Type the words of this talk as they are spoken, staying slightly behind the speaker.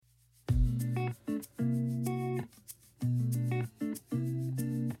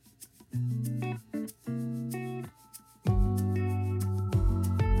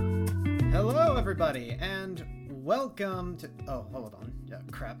everybody, and welcome to... Oh, hold on. Yeah,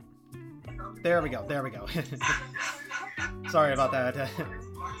 crap. There we go. Sorry about that.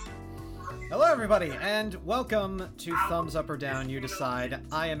 Hello, everybody, and welcome to Thumbs Up or Down, You Decide.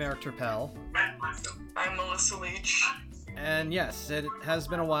 I am Eric Turpel. I'm Melissa Leach. And yes, it has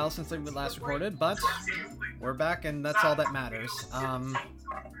been a while since we last recorded, but we're back, and that's all that matters. I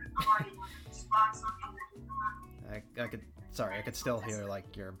could still hear, like,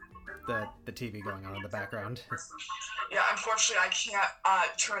 the TV going on in the background. Yeah, unfortunately, I can't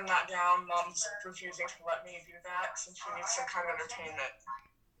turn that down. Mom's refusing to let me do that since she needs some kind of entertainment.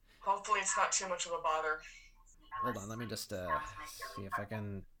 Hopefully, it's not too much of a bother. Hold on, let me just see if I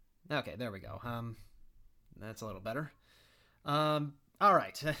can... Okay, there we go. That's a little better. All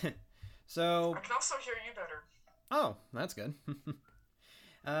right. So... I can also hear you better. Oh, that's good.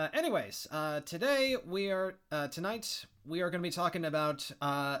 Anyways, tonight we are going to be talking about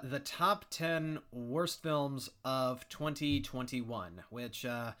the top 10 worst films of 2021, which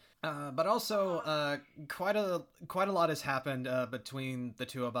but also quite a lot has happened between the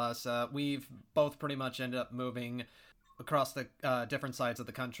two of us. We've both pretty much ended up moving across the different sides of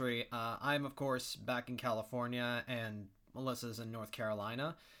the country. I'm of course back in California, and Melissa's in North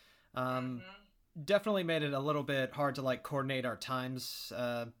Carolina. Definitely made it a little bit hard to coordinate our times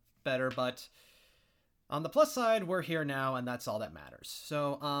better, but on the plus side, we're here now, and that's all that matters.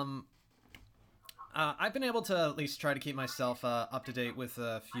 So I've been able to at least try to keep myself up to date with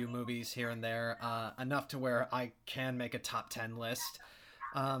a few movies here and there, enough to where I can make a top 10 list.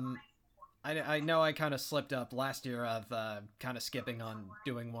 I know I kind of slipped up last year of kind of skipping on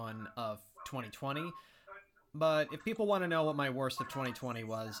doing one of 2020, but if people want to know what my worst of 2020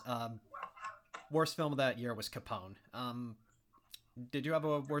 was, worst film of that year was Capone. Did you have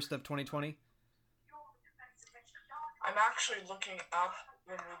a worst of 2020? I'm actually looking up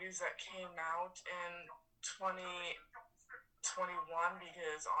the movies that came out in 2021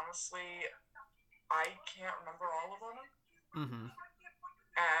 because honestly, I can't remember all of them. Mm-hmm.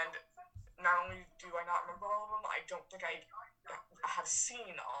 And not only do I not remember all of them, I don't think I have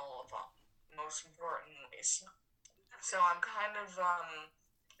seen all of them, most importantly. So I'm kind of,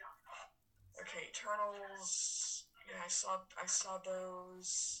 okay, Eternals. Yeah, I saw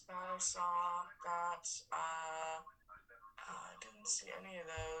those. I saw that. I didn't see any of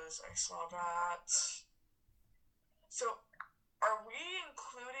those. I saw that. So, are we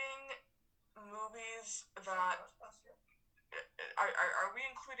including movies that? Are we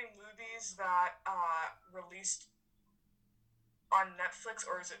including movies that released on Netflix,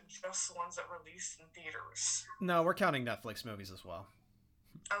 or is it just the ones that released in theaters? No, we're counting Netflix movies as well.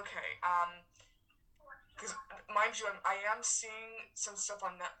 Okay, because mind you, I am seeing some stuff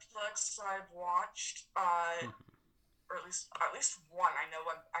on Netflix that I've watched, or at least one. I know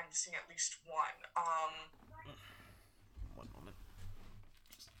I'm seeing at least one. One moment,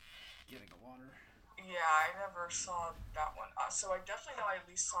 just getting a water. Yeah, I never saw that one. So I definitely know I at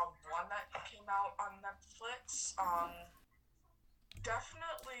least saw one that came out on Netflix.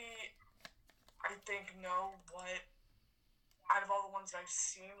 Definitely, I think know what. Out of all the ones I've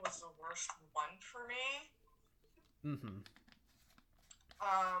seen, was the worst one for me. Mm-hmm.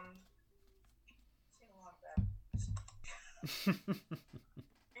 Seen a lot of bad movies.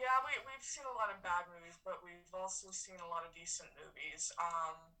 Yeah, we've seen a lot of bad movies, but we've also seen a lot of decent movies.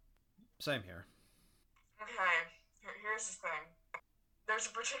 Same here. Okay, here's the thing. There's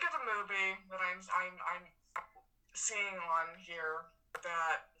a particular movie that I'm seeing on here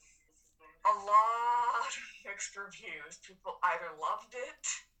that a lot of mixed reviews. People either loved it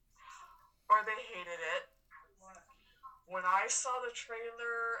or they hated it. When I saw the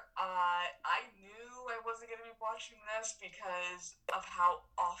trailer, I knew I wasn't going to be watching this because of how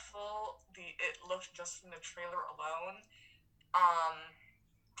awful it looked just from the trailer alone.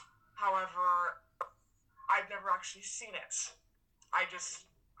 However, I've never actually seen it. I just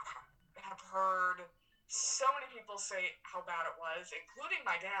have heard so many people say how bad it was, including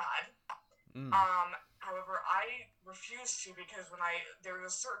my dad. However, I refused to because there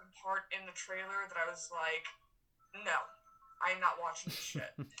was a certain part in the trailer that I was like, no, I'm not watching this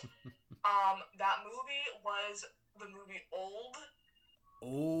shit. That movie was the movie Old.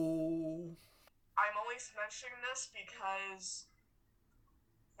 Oh. I'm only mentioning this because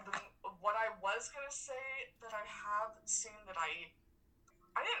what I was gonna say that I have seen that I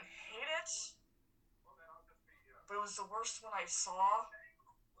didn't hate it, but it was the worst one I saw.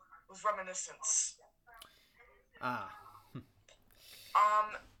 Was Reminiscence.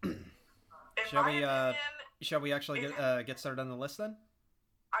 Shall we actually get started on the list then?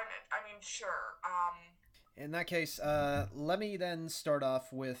 I mean, sure. In that case, let me then start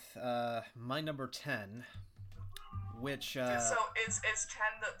off with my number 10, which... So is 10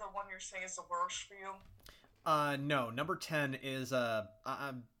 the one you're saying is the worst for you? No, number 10 is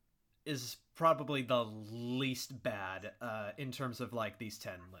probably the least bad in terms of like these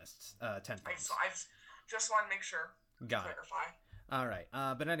 10 lists, 10 films. I just want to make sure. Got clarify. it. All right.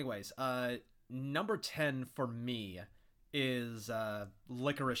 But anyways, number 10 for me is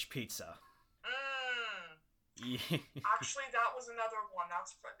Licorice Pizza. Actually, that was another one.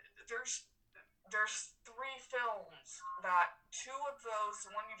 There's three films that two of those, the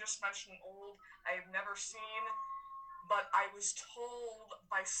one you just mentioned, old, I've never seen, but I was told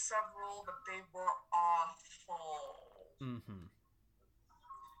by several that they were awful. Mm-hmm.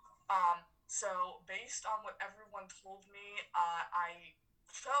 So based on what everyone told me, I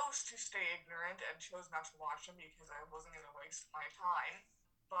chose to stay ignorant and chose not to watch them because I wasn't going to waste my time.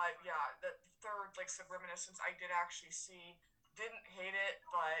 But yeah, the third, like, said Reminiscence, I did actually see. Didn't hate it,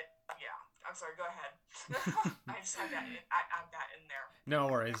 but yeah. I'm sorry, go ahead. I just had that add that in there. No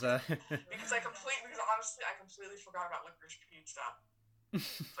worries. Because honestly, I completely forgot about Licorice Pizza.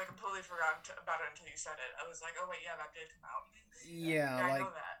 I completely forgot about it until you said it. I was like, oh wait, yeah, that did come out. Yeah, I like...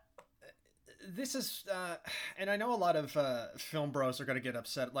 know that. This is, and I know a lot of film bros are going to get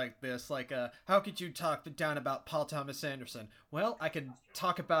upset like this, like, how could you talk down about Paul Thomas Anderson? Well, I could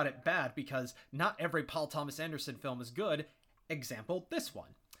talk about it bad because not every Paul Thomas Anderson film is good. Example, this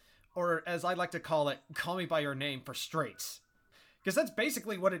one. Or, as I like to call it, Call Me By Your Name for straights. Because that's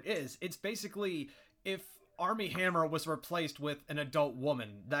basically what it is. It's basically if Armie Hammer was replaced with an adult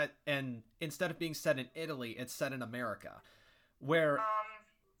woman, and instead of being set in Italy, it's set in America. Where...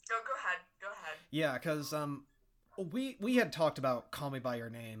 Go ahead. Yeah, because we had talked about Call Me By Your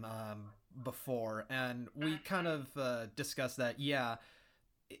Name before, and we kind of discussed that, yeah,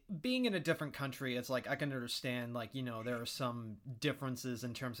 being in a different country, it's like, I can understand, like, you know, there are some differences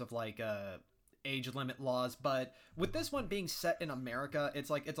in terms of, like, age limit laws, but with this one being set in America, it's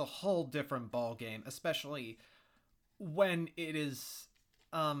like, it's a whole different ballgame, especially when it is...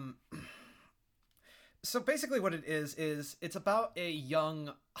 So basically what it is it's about a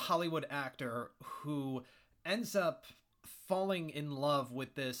young Hollywood actor who ends up falling in love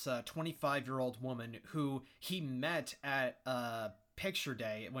with this 25-year-old woman who he met at Picture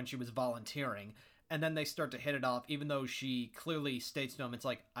Day when she was volunteering, and then they start to hit it off, even though she clearly states to him, it's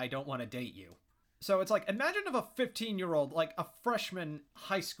like, I don't want to date you. So it's like, imagine if a 15-year-old, like a freshman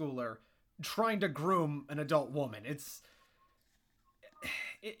high schooler, trying to groom an adult woman.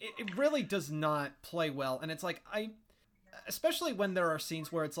 It really does not play well, and it's like, especially when there are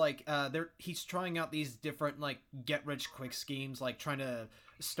scenes where it's like he's trying out these different, like, get rich quick schemes, like trying to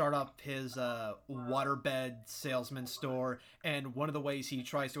start up his waterbed salesman store, and one of the ways he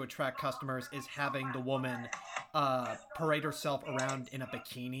tries to attract customers is having the woman parade herself around in a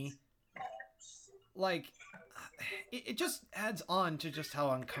bikini. Like, it just adds on to just how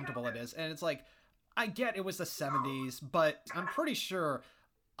uncomfortable it is, and it's like, I get it was the 70s, but I'm pretty sure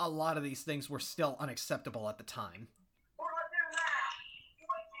a lot of these things were still unacceptable at the time.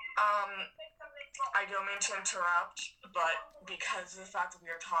 I don't mean to interrupt, but because of the fact that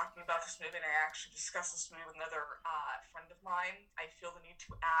we are talking about this movie and I actually discussed this movie with another friend of mine, I feel the need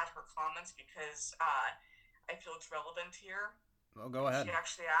to add her comments because I feel it's relevant here. Well, go ahead. She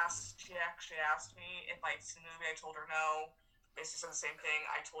actually asked me if I'd seen the movie. I told her no. Basically said the same thing.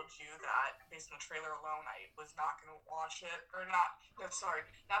 I told you that based on the trailer alone, I was not going to watch it. Or not, no, sorry,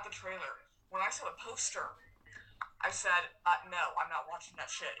 not the trailer. When I saw the poster, I said, no, I'm not watching that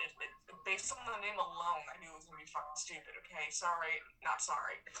shit. Based on the name alone, I knew it was going to be fucking stupid, okay? Sorry, not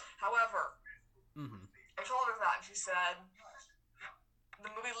sorry. However, I told her that, and she said, the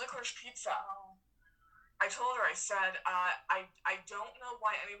movie Licorice Pizza. I told her, I said, I don't know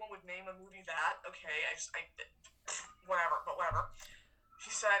why anyone would name a movie that, okay? Whatever. She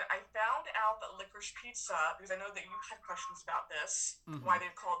said, I found out that Licorice Pizza, because I know that you had questions about this, why they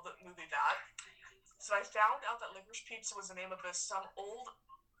called the movie that. So I found out that Licorice Pizza was the name of some old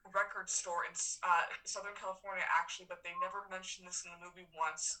record store in Southern California, actually, but they never mentioned this in the movie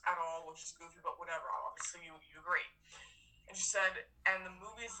once at all, which is goofy, but whatever. Obviously, you agree. And she said, and the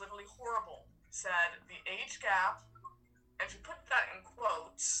movie is literally horrible. Said, the age gap, and she put that in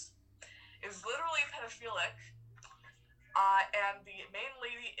quotes, is literally pedophilic. And the main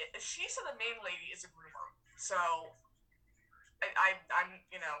lady, she said the main lady is a groomer. So, I'm,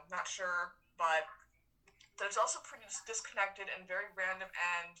 not sure, but it's also pretty disconnected and very random,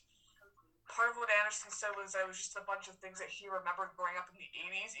 and part of what Anderson said was that it was just a bunch of things that he remembered growing up in the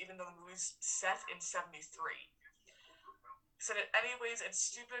 80s, even though the movie's set in 73. said it anyways, it's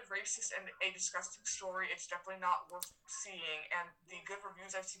stupid, racist, and a disgusting story. It's definitely not worth seeing, and the good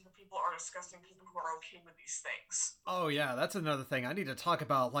reviews I've seen from people are disgusting people who are okay with these things. Oh yeah, that's another thing. I need to talk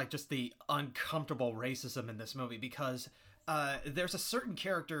about like just the uncomfortable racism in this movie because there's a certain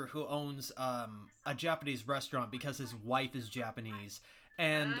character who owns a Japanese restaurant because his wife is Japanese,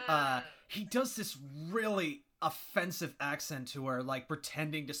 and he does this really offensive accent to her, like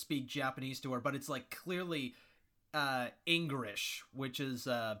pretending to speak Japanese to her, but it's like clearly English, which is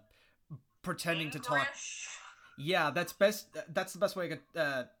pretending to talk. Yeah, that's best. That's the best way I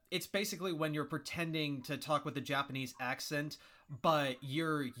could. It's basically when you're pretending to talk with a Japanese accent, but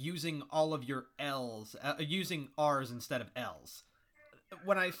you're using all of your L's, using R's instead of L's.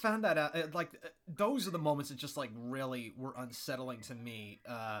 When I found that out, those are the moments that just like really were unsettling to me,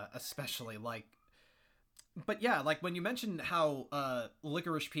 especially like. But yeah, like when you mentioned how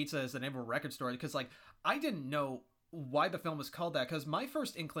Licorice Pizza is the name of a record store, because like I didn't know why the film was called that, because my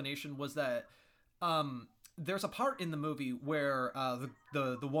first inclination was that there's a part in the movie where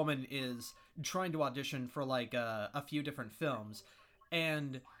the woman is trying to audition for like a few different films,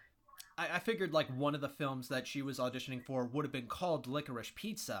 and I figured like one of the films that she was auditioning for would have been called Licorice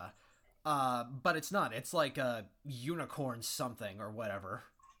Pizza, but it's not. It's like a unicorn something or whatever.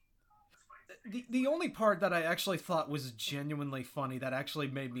 The only part that I actually thought was genuinely funny that actually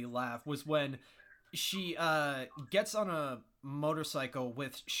made me laugh was when she gets on a motorcycle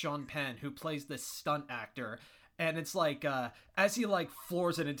with Sean Penn, who plays this stunt actor, and it's like as he like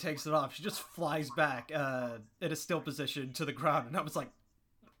floors it and takes it off, she just flies back in a still position to the ground, and I was like,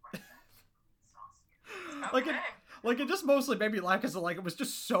 Okay. like it just mostly made me laugh because like it was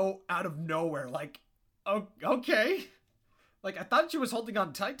just so out of nowhere. Like, oh, okay. Like, I thought she was holding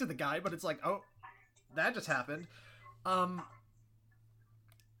on tight to the guy, but it's like, oh, that just happened. And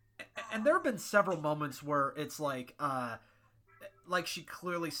there have been several moments where it's like she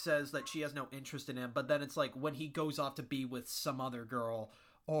clearly says that she has no interest in him, but then it's like when he goes off to be with some other girl,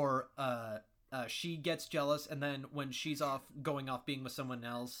 or she gets jealous, and then when she's going off being with someone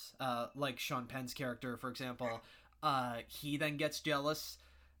else, like Sean Penn's character, for example, he then gets jealous.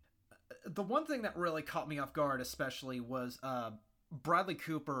 The one thing that really caught me off guard especially was Bradley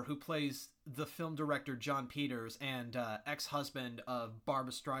Cooper, who plays the film director John Peters and ex-husband of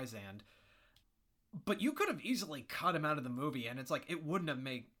Barbra Streisand. But you could have easily cut him out of the movie, and it's like it wouldn't have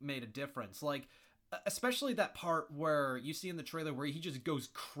made a difference. Like, especially that part where you see in the trailer where he just goes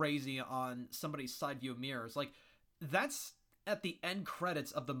crazy on somebody's side view mirrors. Like, that's at the end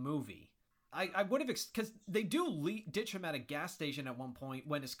credits of the movie. I would have, because they do ditch him at a gas station at one point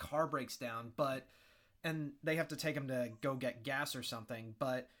when his car breaks down, and they have to take him to go get gas or something,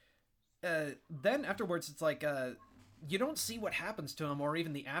 but then afterwards it's like, you don't see what happens to him or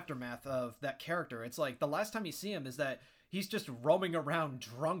even the aftermath of that character. It's like the last time you see him is that he's just roaming around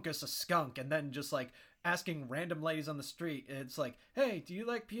drunk as a skunk, and then just like asking random ladies on the street, it's like, hey, do you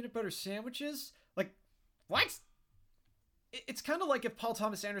like peanut butter sandwiches? Like, what? It's kind of like if Paul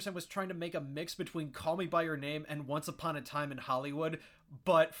Thomas Anderson was trying to make a mix between Call Me By Your Name and Once Upon a Time in Hollywood,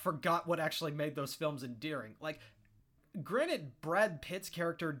 but forgot what actually made those films endearing. Like, granted, Brad Pitt's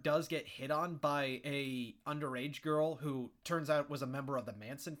character does get hit on by a underage girl who turns out was a member of the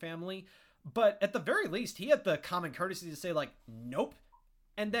Manson family, but at the very least, he had the common courtesy to say, like, nope.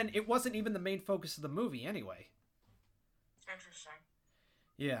 And then it wasn't even the main focus of the movie anyway. Interesting.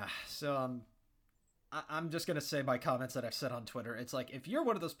 Yeah, so, I'm just going to say my comments that I've said on Twitter. It's like, if you're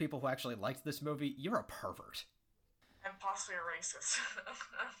one of those people who actually likes this movie, you're a pervert. And possibly a racist.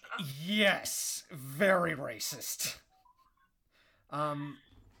 Yes, very racist.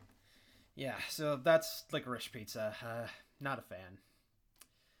 Yeah, so that's Licorice Pizza. Not a fan.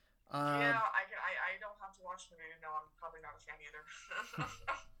 Yeah, I don't have to watch the movie. No, I'm probably not a fan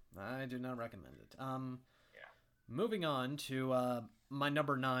either. I do not recommend it. Yeah. Moving on to my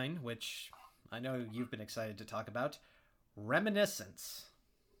number 9, which I know you've been excited to talk about, Reminiscence.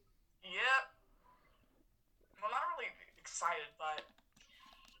 Yep. Well, not really excited, but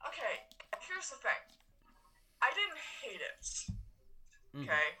okay. Here's the thing. I didn't hate it.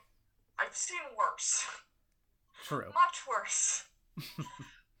 Okay, I've seen worse. True. Much worse.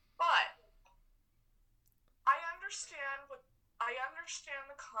 But I understand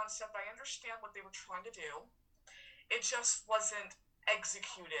the concept. I understand what they were trying to do. It just wasn't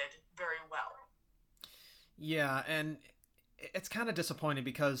executed very well. Yeah, and it's kind of disappointing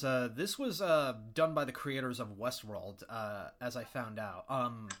because this was done by the creators of Westworld, as I found out.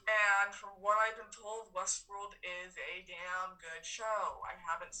 And from what I've been told, Westworld is a damn good show. I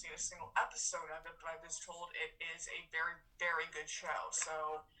haven't seen a single episode of it, but I was told it is a very, very good show.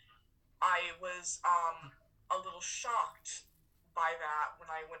 So I was a little shocked by that when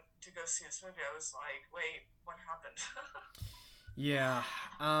I went to go see this movie. I was like, wait, what happened? Yeah.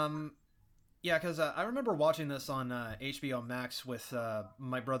 Yeah, because I remember watching this on HBO Max with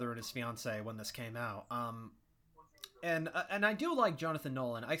my brother and his fiance when this came out. And I do like Jonathan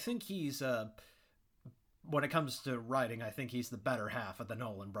Nolan. I think he's when it comes to writing, I think he's the better half of the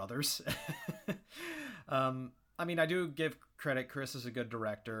Nolan brothers. I mean, I do give credit. Chris is a good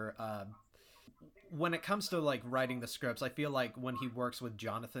director. When it comes to like writing the scripts, I feel like when he works with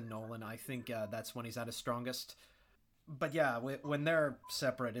Jonathan Nolan, I think that's when he's at his strongest. But yeah, when they're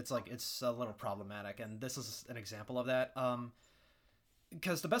separate, it's like it's a little problematic, and this is an example of that.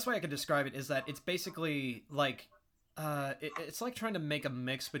 Because the best way I could describe it is that it's basically like it's like trying to make a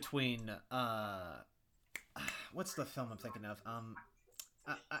mix between what's the film I'm thinking of?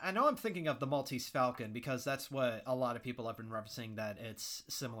 I know I'm thinking of The Maltese Falcon because that's what a lot of people have been referencing that it's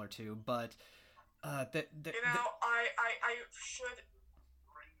similar to, but I should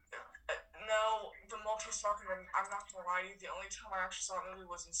no, The Maltese Falcon. I'm not gonna lie to you. The only time I actually saw that movie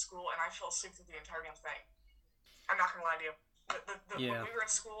was in school, and I fell asleep through the entire damn thing. I'm not gonna lie to you. When we were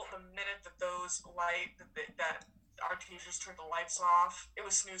in school, the minute that that our teachers turned the lights off, it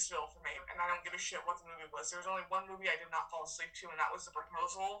was snoozeville for me, and I don't give a shit what the movie was. There was only one movie I did not fall asleep to, and that was The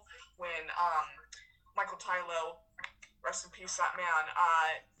Proposal, when Michael Tylo, rest in peace, that man,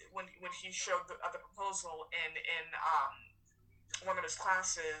 when he showed the proposal in one of his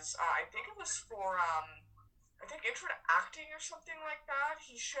classes, I think it was for I think intro to acting or something like that.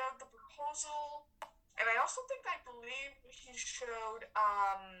 He showed the proposal, and I believe he showed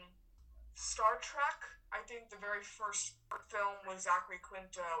Star Trek. I think the very first film was Zachary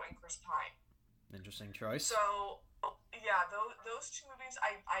Quinto and Chris Pine. Interesting choice. So, yeah, those two movies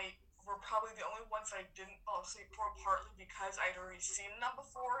I were probably the only ones I didn't fall asleep for, partly because I'd already seen them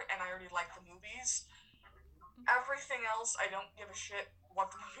before and I already liked the movies. Everything else, I don't give a shit what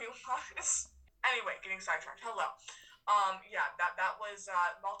the movie was. Anyway, getting sidetracked. Hello. Yeah, that was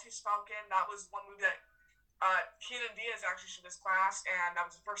Maltese Falcon. That was one movie that Kenan Diaz actually showed his class, and that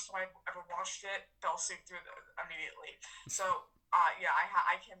was the first time I ever watched it. Fell asleep through it immediately. So, yeah,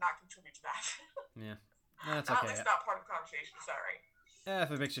 I cannot contribute to that. Yeah, that's okay. At least that part of the conversation. Sorry. If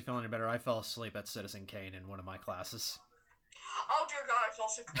it makes you feel any better, I fell asleep at Citizen Kane in one of my classes. Oh dear God, I fell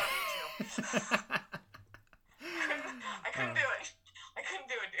asleep at that too. I couldn't do it. I couldn't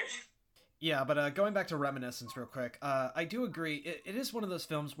do it, dude. Yeah, but going back to Reminiscence real quick, I do agree. It is one of those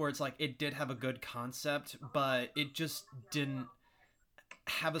films where it's like it did have a good concept, but it just didn't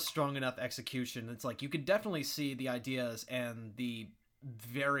have a strong enough execution. It's like you could definitely see the ideas and the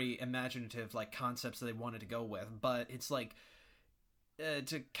very imaginative like concepts that they wanted to go with, but it's like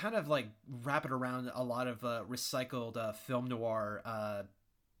to kind of like wrap it around a lot of recycled film noir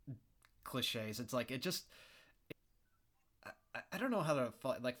cliches. It's like it just. I don't know how to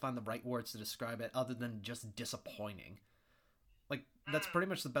find the right words to describe it other than just disappointing. Like that's pretty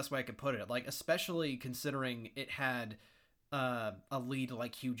much the best way I could put it. Like especially considering it had a lead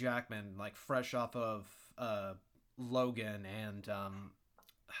like Hugh Jackman, like fresh off of Logan and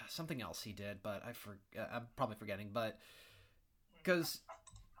something else he did, but I'm probably forgetting. But because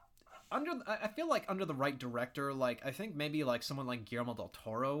I feel like under the right director, like I think maybe like someone like Guillermo del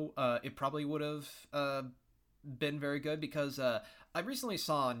Toro, it probably would have been very good because I recently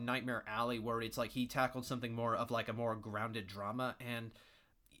saw Nightmare Alley where it's like he tackled something more of like a more grounded drama, and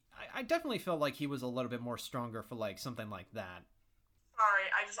I definitely felt like he was a little bit more stronger for like something like that. Sorry,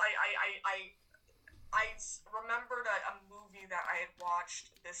 I remembered a movie that I had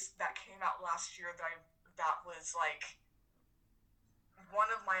watched that came out last year that was like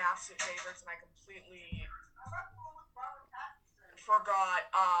one of my absolute favorites, and I completely forgot.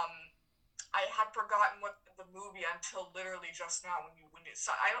 I had forgotten what the movie until literally just now when you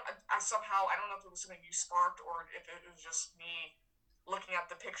I don't know if it was something you sparked or if it was just me looking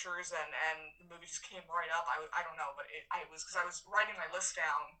at the pictures and the movie just came right up. I don't know, but I was writing my list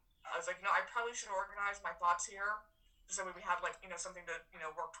down. I was like, I probably should organize my thoughts here so we have like something to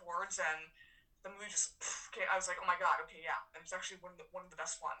work towards, and the movie just came. I was like, oh my God, okay, yeah, and it's actually one of the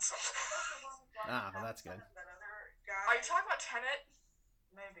best ones. Well, that's good. Are you talking about Tenet?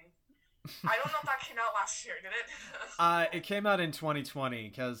 Maybe. I don't know if that came out last year, did it? It came out in 2020,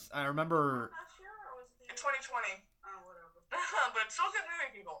 because I remember... In 2020. Oh, whatever. But it's still a good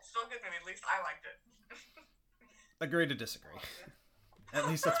movie, people. Still a good movie. At least I liked it. Agree to disagree. At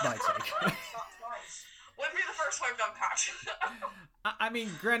least that's my take. Wouldn't be the first time I've done that. I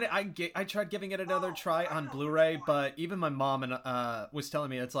mean, granted, I tried giving it another try on Blu-ray, but even my mom was telling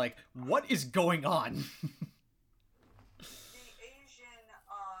me, it's like, what is going on?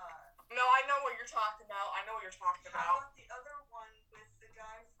 No, I know what you're talking about. How about the other one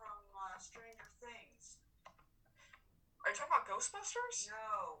Are you talking about Ghostbusters?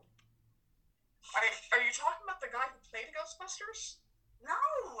 No. Are you talking about the guy who played Ghostbusters? No!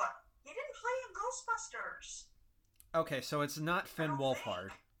 He didn't play in Ghostbusters. Okay, so it's not Finn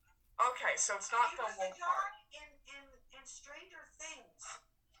Wolfhard. Okay, so it's not Finn Wolfhard. He was the guy in Stranger Things.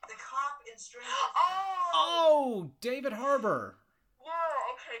 The cop in Stranger Things. Oh, David Harbour.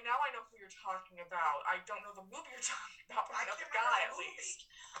 Yeah, okay, now I know who you're talking about. I don't know the movie you're talking about, but I know the guy at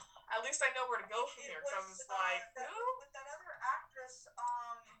least. At least I know where to go from here, because I was like, who? With that other actress,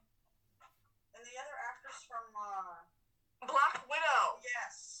 and the other actress from, Black Widow.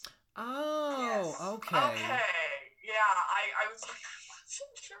 Yes. Oh, Yes. Okay. Okay, yeah, I was like, I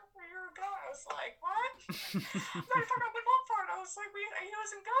wasn't sure where you were going. I was like, what? No, you're talking about Finn Wolfhard. I was like, he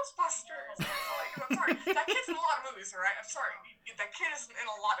was in Ghostbusters. I was like, I'm sorry. That kid's in a lot of movies, alright? I'm sorry. That kid is in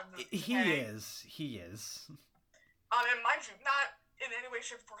a lot of movies. He okay? is. And mind you, not in any way,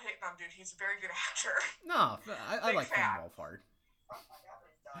 shape, or hating on dude. He's a very good actor. No, I like Finn fan. Wolfhard. Oh my god,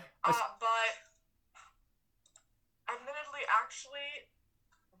 he died. But admittedly, actually,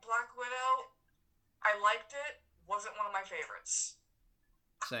 Black Widow, I liked it. Wasn't one of my favorites.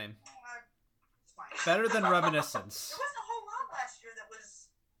 Same. It's fine. Better than Reminiscence. There wasn't a whole lot last year that was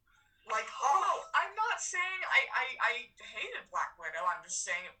like, Oh, I'm not saying I hated Black Widow. I'm just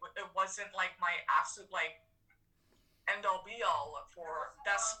saying it wasn't like my absolute like end all be all for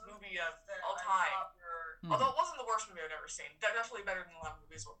best movie of all time. Although it wasn't the worst movie I've ever seen. Definitely better than a lot of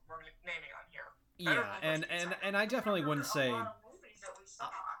movies we're naming on here. Yeah, and I definitely wouldn't say.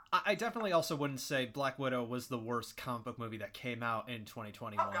 I definitely also wouldn't say Black Widow was the worst comic book movie that came out in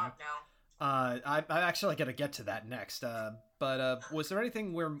 2021. Oh god, no. I actually gotta get to that next. But was there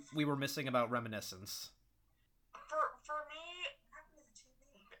anything where we were missing about Reminiscence? For me,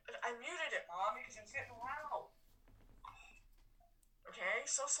 I muted it, Mom, because it was getting loud. Okay,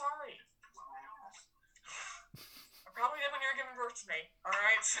 so sorry. I probably did when you were giving birth to me.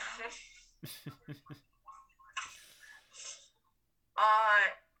 Alright, so...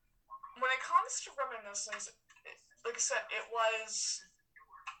 when it comes to Reminiscence, like I said, it wasn't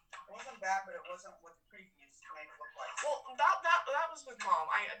bad, but it wasn't what the previews made it look like. well. That was with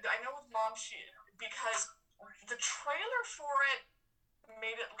Mom. I know with Mom because the trailer for it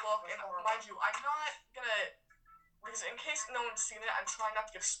made it look. And mind you, I'm not gonna because in case no one's seen it, I'm trying not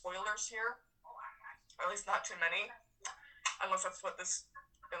to give spoilers here, or at least not too many, unless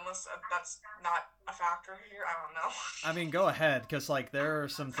that's not a factor here. I don't know. I mean, go ahead, because like there are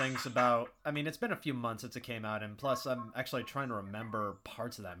some things about. I mean, it's been a few months since it came out, and plus, I'm actually trying to remember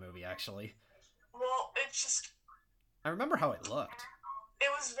parts of that movie. Actually, well, it's just. I remember how it looked.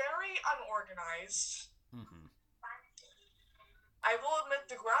 It was very unorganized. Mm-hmm. I will admit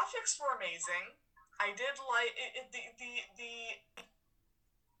the graphics were amazing. I did like it.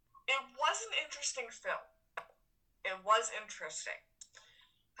 It was an interesting film. It was interesting.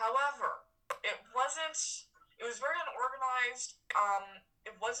 However, it was very unorganized,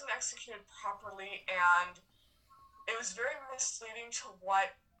 it wasn't executed properly, and it was very misleading to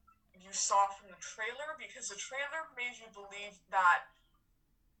what you saw from the trailer, because the trailer made you believe that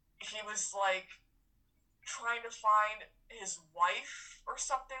he was, like, trying to find his wife or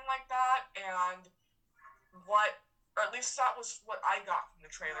something like that, and or at least that was what I got from the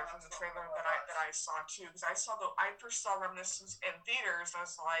trailer that I saw too, because I first saw Reminiscence in theaters, and I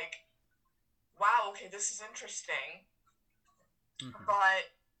was like, wow, okay, this is interesting. Mm-hmm.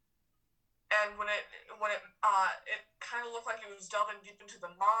 But when it kind of looked like it was delving deep into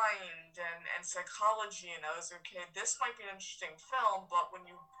the mind and psychology, and I was like, okay, this might be an interesting film, but when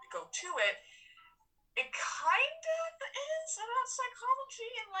you go to it, it kind of is about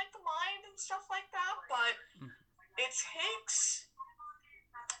psychology and like the mind and stuff like that, but it takes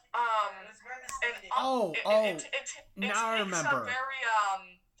now I remember.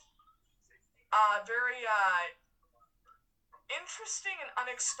 A very interesting and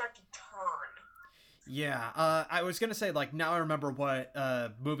unexpected turn. Yeah, I was gonna say, like, now I remember what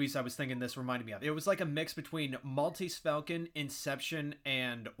movies I was thinking this reminded me of. It was like a mix between Maltese Falcon, Inception,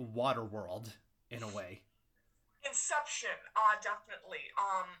 and Waterworld, in a way. Inception, definitely.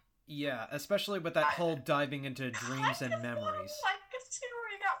 Yeah, especially with that whole diving into dreams and memories. I can see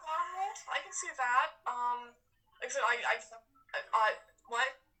where you got Waterworld. I can see that. Like I said,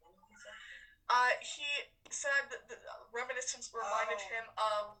 what? He said that the Reminiscence reminded him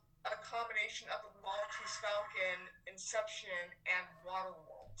of a combination of the Maltese Falcon, Inception, and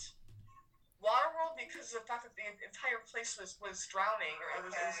Waterworld. Waterworld because of the fact that the entire place was drowning, or it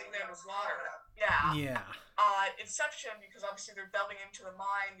was in there with water. Yeah. Yeah. Inception because obviously they're delving into the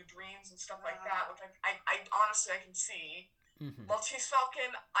mind, the dreams, and stuff like that, which I honestly I can see. Mm-hmm. Maltese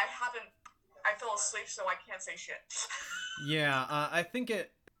Falcon, I haven't I fell asleep, so I can't say shit. Yeah, I think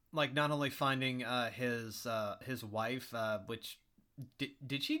it, like, not only finding his wife, which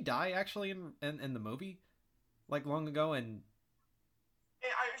did she die actually in the movie, like, long ago? And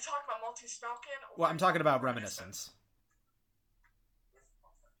Are you talking about Maltese Falcon? well, I'm talking about Reminiscence.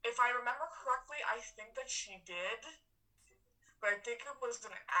 If I remember correctly, I think that she did, but I think it was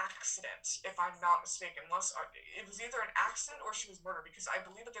an accident, if I'm not mistaken. Unless it was either an accident or she was murdered, because I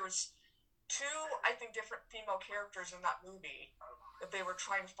believe that there was two, I think, different female characters in that movie that they were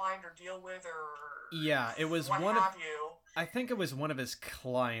trying to find or deal with, or yeah, it was what one have of you. I think it was one of his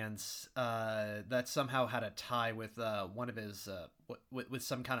clients that somehow had a tie with one of his with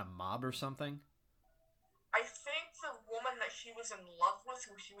some kind of mob or something. I think the woman that he was in love with,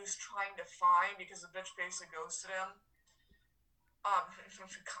 who he was trying to find, because the bitch basically ghosted him.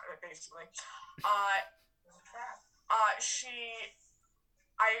 Basically,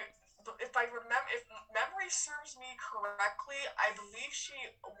 if memory serves me correctly, I believe she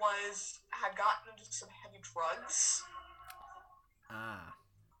had gotten into some heavy drugs. Ah.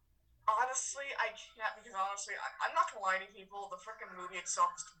 Honestly, I can't, because honestly, I'm not gonna lie to people, the freaking movie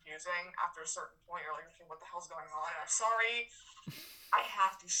itself is confusing after a certain point. You're like, okay, what the hell's going on? And I'm sorry, I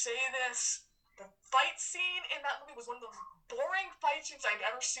have to say this. The fight scene in that movie was one of the boring fight scenes I've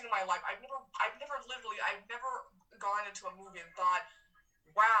ever seen in my life. I've never gone into a movie and thought,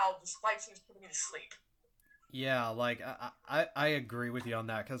 wow, this fight scene is putting me to sleep. Yeah, like I agree with you on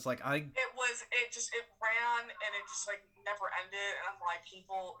that, because like it ran and it just like never ended, and I'm like,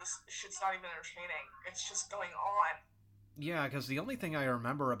 people, this shit's not even entertaining. It's just going on. Yeah, because the only thing I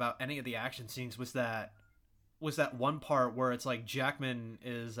remember about any of the action scenes was that one part where it's like Jackman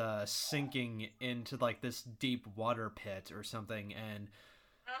is sinking into like this deep water pit or something, and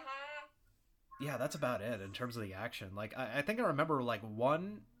yeah, that's about it in terms of the action. Like I think I remember like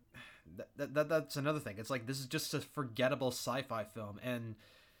one. That's another thing. It's like, this is just a forgettable sci-fi film, and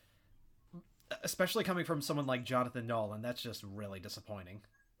especially coming from someone like Jonathan Nolan, that's just really disappointing.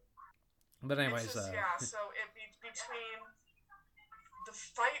 But anyways, yeah. So between the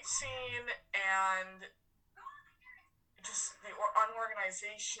fight scene and just the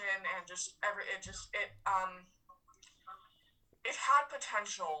unorganization and it had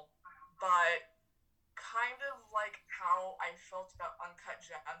potential, but kind of like how I felt about Uncut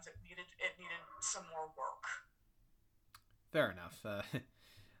Gems, it needed some more work. Fair enough.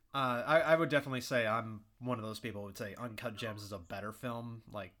 I would definitely say I'm one of those people who would say Uncut Gems is a better film.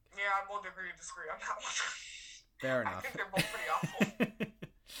 Like, yeah, I'm willing to agree to disagree on that one. Fair enough. I think they're both pretty awful.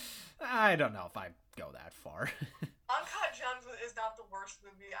 I don't know if I'd go that far. Uncut Gems is not the worst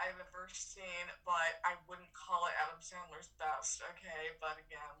movie I've ever seen, but I wouldn't call it Adam Sandler's best. Okay, but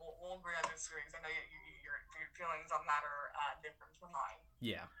again, we'll agree on disagree, because I know your feelings on that are different from mine.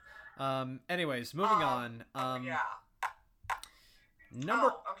 Yeah. Anyways, moving on. Yeah.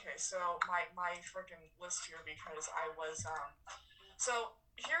 Okay, so my freaking list here, because I was so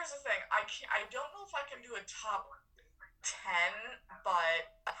here's the thing. I don't know if I can do a top 10,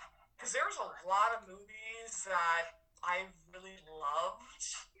 but because there's a lot of movies that I really loved.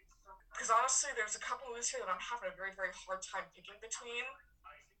 Because honestly, there's a couple movies here that I'm having a very, very hard time picking between.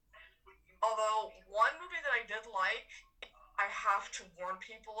 Although one movie that I did like, I have to warn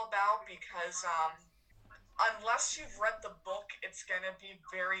people about, because unless you've read the book, it's going to be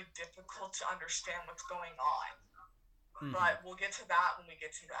very difficult to understand what's going on. Mm-hmm. But we'll get to that when we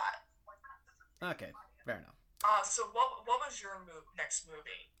get to that. Okay, fair enough. So what was your next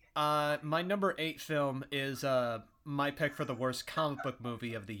movie? My number 8 film is my pick for the worst comic book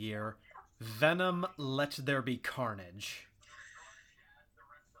movie of the year, Venom: Let There Be Carnage.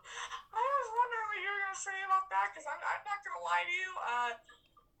 I was wondering what you were gonna say about that, because I'm not gonna lie to you.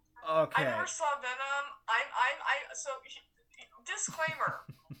 Okay. I never saw Venom. Disclaimer.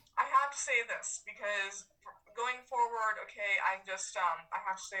 I have to say this, because going forward, okay, I have to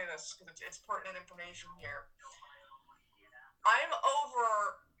say this because it's pertinent information here. I'm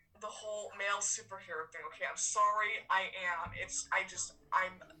over the whole male superhero thing. Okay, I'm sorry, I am.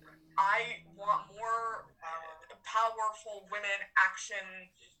 I want more powerful women,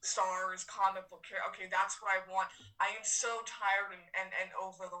 action stars, comic book characters. Okay, that's what I want. I am so tired and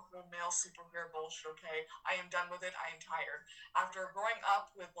over the whole male superhero bullshit. Okay, I am done with it. I am tired. After growing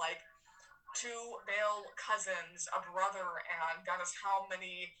up with like 2 male cousins, a brother, and God knows how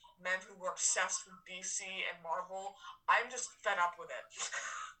many men who were obsessed with DC and Marvel, I'm just fed up with it.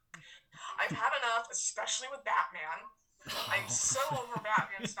 I've had enough, especially with Batman. I'm so over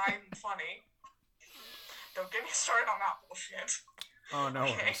Batman, it's not even funny. Don't get me started on that bullshit. Oh, no.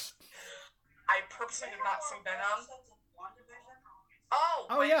 Okay. I purposely did not see Venom. Oh,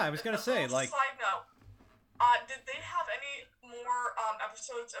 Oh wait, yeah, I was gonna say, little like, side note. Did they have any more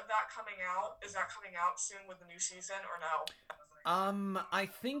episodes of that coming out? Is that coming out soon with the new season or no? I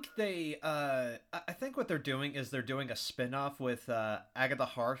think I think what they're doing is they're doing a spin-off with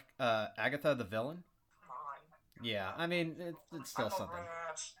Agatha the villain. Come on. Yeah, I mean, it's still I'm over something.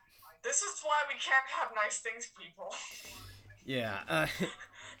 that. This is why we can't have nice things, people. Yeah,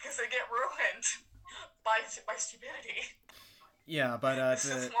 Because they get ruined by stupidity. yeah, but This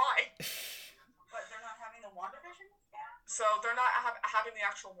is why. But they're not having the WandaVision? So they're not having the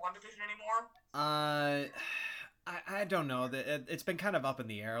actual WandaVision anymore? I don't know. It's been kind of up in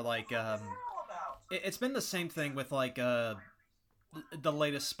the air. Like, What is that all about? it's been the same thing with like the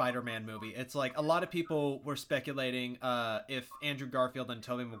latest Spider-Man movie. It's like a lot of people were speculating if Andrew Garfield and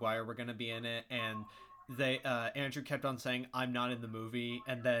Tobey Maguire were going to be in it, and Andrew kept on saying I'm not in the movie,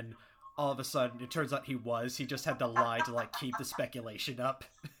 and then all of a sudden it turns out he was. He just had to lie to like keep the speculation up.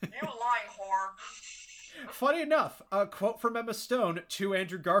 You lying whore. Funny enough, a quote from Emma Stone to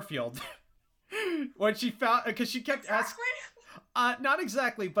Andrew Garfield when she found, because she kept asking. Exactly? Not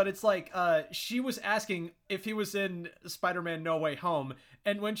exactly, but it's like she was asking if he was in Spider-Man No Way Home,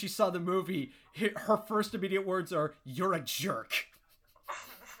 and when she saw the movie, her first immediate words are, "You're a jerk."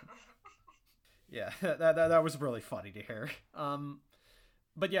 Yeah, that was really funny to hear.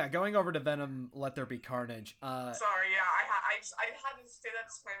 But yeah, going over to Venom, Let There Be Carnage. Sorry, yeah, I had to say that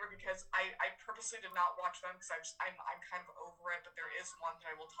disclaimer because I purposely did not watch them because I'm kind of over it, but there is one that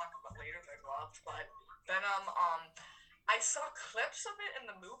I will talk about later that I loved. But Venom, I saw clips of it in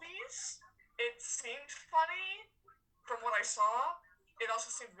the movies. It seemed funny from what I saw. It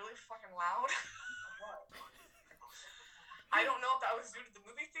also seemed really fucking loud. I don't know if that was due to the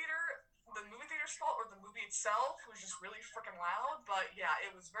movie theater's fault or the movie itself was just really freaking loud. But yeah,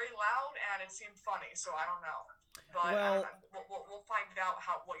 it was very loud and it seemed funny. So I don't know. But Well, we'll find out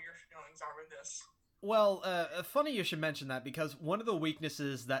what your feelings are with this. well, funny you should mention that, because one of the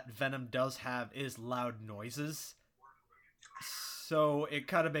weaknesses that Venom does have is loud noises. So it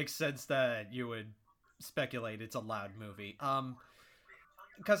kind of makes sense that you would speculate it's a loud movie.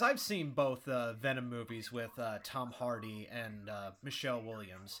 Because I've seen both Venom movies with Tom Hardy and Michelle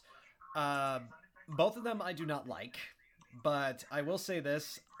Williams. Both of them I do not like, but I will say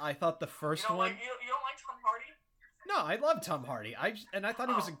this: I thought the first one. You don't like Tom Hardy? No, I love Tom Hardy. I thought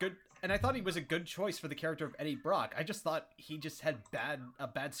he was a good choice for the character of Eddie Brock. I just thought he just had a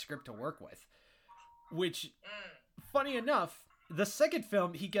bad script to work with. Which, funny enough, the second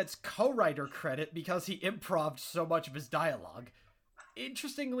film he gets co-writer credit because he improv'd so much of his dialogue.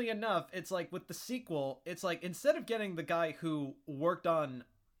 Interestingly enough, it's like with the sequel, it's like instead of getting the guy who worked on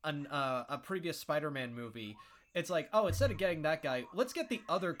a previous Spider-Man movie, it's like, oh, instead of getting that guy, let's get the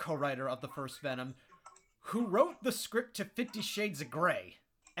other co-writer of the first Venom, who wrote the script to 50 Shades of Grey,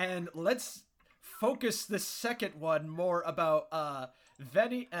 and let's focus the second one more about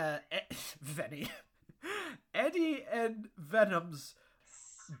Eddie and Venom's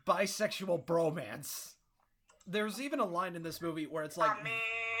bisexual bromance. There's even a line in this movie where it's like,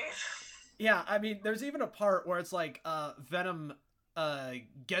 yeah, I mean, there's even a part where it's like Venom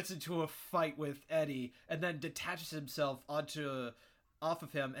gets into a fight with Eddie and then detaches himself off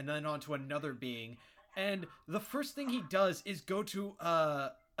of him and then onto another being, and the first thing he does is go to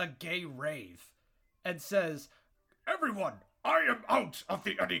a gay rave and says, "Everyone, I am out of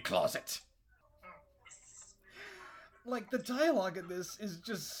the Eddie closet." Like, the dialogue in this is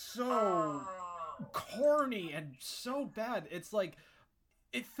just so corny and so bad. It's like,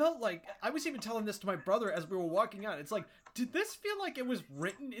 it felt like, I was even telling this to my brother as we were walking out. It's like, did this feel like it was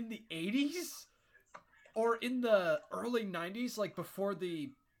written in the 80s? Or in the early 90s, like before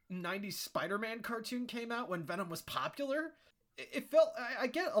the 90s Spider-Man cartoon came out when Venom was popular? It felt, I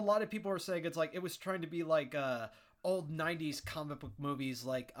get a lot of people are saying it's like, it was trying to be like old 90s comic book movies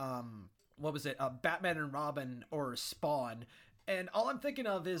like, what was it, Batman and Robin or Spawn. And all I'm thinking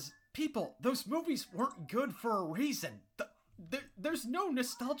of is, people, those movies weren't good for a reason. There's no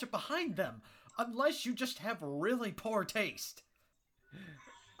nostalgia behind them, unless you just have really poor taste.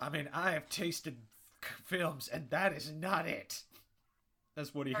 I mean, I have tasted films, and that is not it.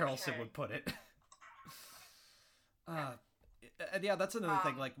 As Woody Harrelson would put it. Yeah, that's another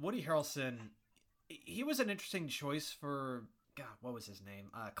thing. Like, Woody Harrelson, he was an interesting choice for, God, what was his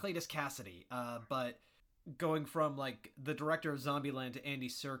name? Cletus Cassidy. But going from, like, the director of Zombieland to Andy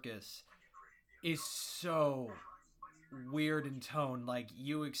Serkis is so weird in tone. Like,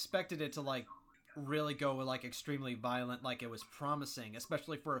 you expected it to, like, really go, like, extremely violent, like it was promising,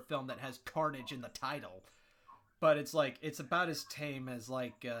 especially for a film that has carnage in the title. But it's like, it's about as tame as,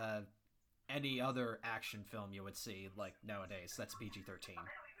 like, any other action film you would see like nowadays. That's PG-13.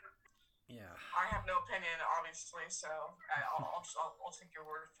 Yeah. I have no opinion, obviously, so I'll take your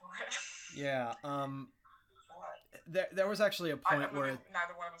word for it. Yeah. There was actually a point where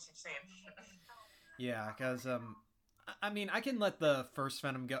neither one of us have seen. Yeah, because I mean, I can let the first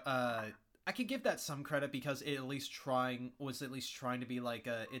Venom go. I can give that some credit because it was at least trying to be like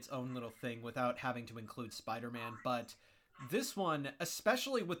its own little thing without having to include Spider-Man. But this one,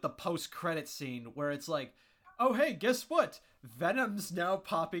 especially with the post-credit scene where it's like, oh hey, guess what? Venom's now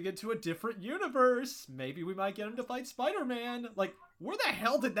popping into a different universe. Maybe we might get him to fight Spider-Man. Like, where the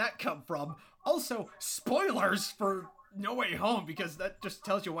hell did that come from? Also, spoilers for No Way Home because that just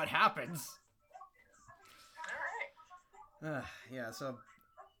tells you what happens. Yeah, so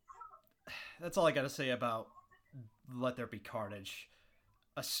that's all I gotta say about Let There Be Carnage.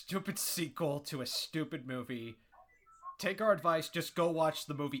 A stupid sequel to a stupid movie. Take our advice, just go watch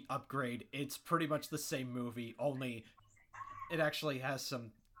the movie Upgrade. It's pretty much the same movie, only it actually has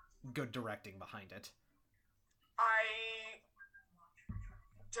some good directing behind it. I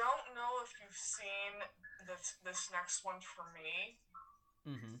don't know if you've seen this next one for me.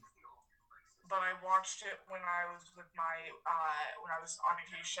 Mm-hmm. But I watched it when I was with when I was on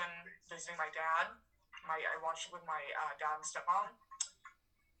vacation visiting my dad. I watched it with my dad and stepmom.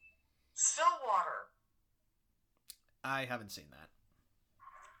 Stillwater. I haven't seen that.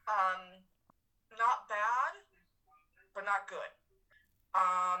 Not bad, but not good.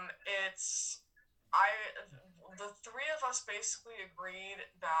 The three of us basically agreed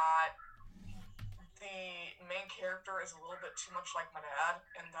that the main character is a little bit too much like my dad,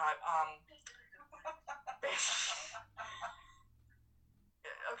 and that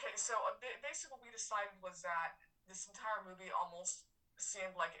okay, so basically what we decided was that this entire movie almost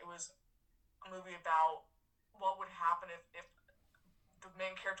seemed like it was a movie about what would happen if the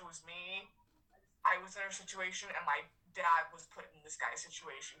main character was me. I was in a situation and my dad was put in this guy's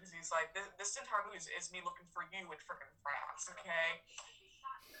situation because he's like, this entire movie is me looking for you in freaking France, okay?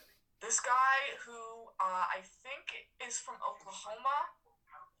 This guy who I think is from Oklahoma,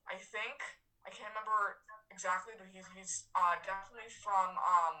 I can't remember exactly, but he's definitely from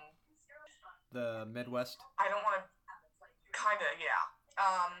the Midwest. I don't want to, kinda, yeah.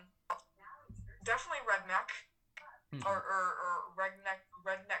 Definitely redneck, or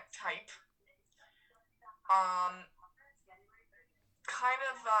redneck type. Kind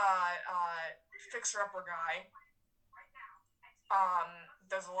of fixer-upper guy.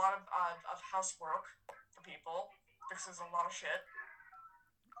 Does a lot of housework for people. Fixes a lot of shit.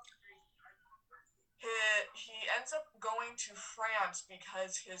 He ends up going to France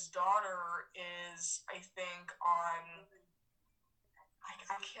because his daughter is, I think, on...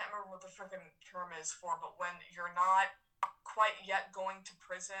 I can't remember what the freaking term is for, but when you're not quite yet going to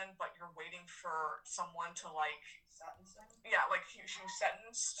prison, but you're waiting for someone to, like... Sentencing? Yeah, like she was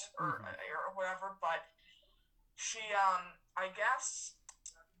sentenced or whatever, but she, I guess...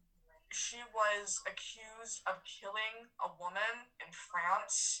 She was accused of killing a woman in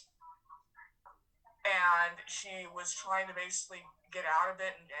France, and she was trying to basically get out of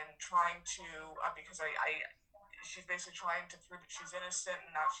it and trying to, because she's basically trying to prove that she's innocent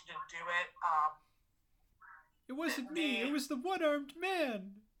and that she didn't do it. It wasn't me, it was the one-armed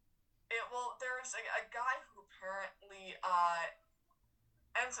man. There's a guy who apparently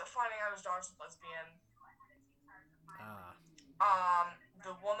ends up finding out his daughter's a lesbian.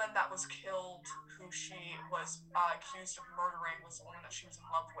 The woman that was killed, who she was accused of murdering, was the woman that she was in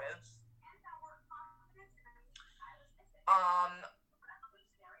love with.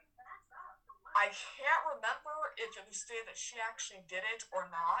 I can't remember if it was stated that she actually did it or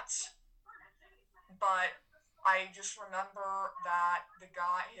not, but I just remember that the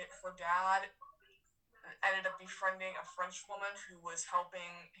guy, her dad, ended up befriending a French woman who was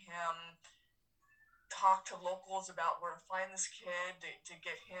helping him talk to locals about where to find this kid to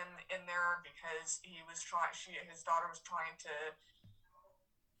get him in there because his daughter was trying to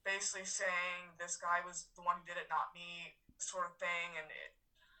basically saying this guy was the one who did it, not me, sort of thing, and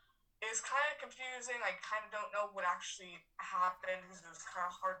it was kind of confusing. I kind of don't know what actually happened because it was kind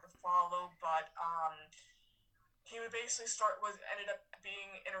of hard to follow, but he would basically ended up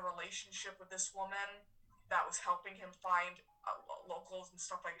being in a relationship with this woman that was helping him find locals and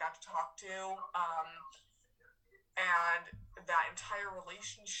stuff like that to talk to, and that entire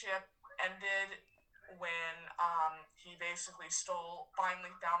relationship ended when he basically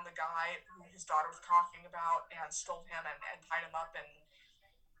finally found the guy who his daughter was talking about and stole him and tied him up and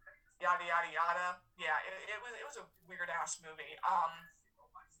yada yada yada. Yeah, it was a weird ass movie.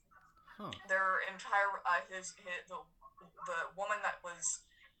 Their entire the woman that was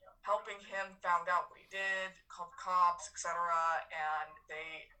helping him found out what he did, called the cops, etc. And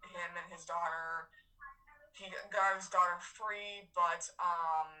him and his daughter, he got his daughter free, but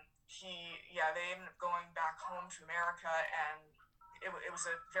they ended up going back home to America, and it was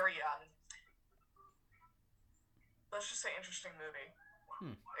a very let's just say interesting movie.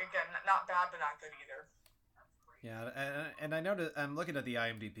 Again, not bad, but not good either. Yeah, and I noticed, I'm looking at the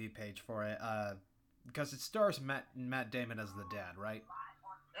IMDb page for it, because it stars Matt Damon as the dad, right?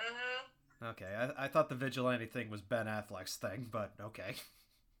 Mm-hmm. Okay, I thought the vigilante thing was Ben Affleck's thing, but okay.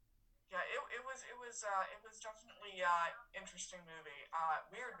 Yeah, it was definitely interesting movie.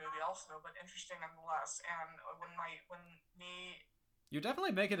 Weird movie also, but interesting nonetheless. And You're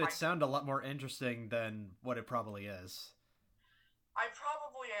definitely making it sound a lot more interesting than what it probably is. I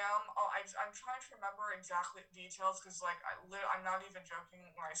probably am. I'm trying to remember exactly the details, because I'm not even joking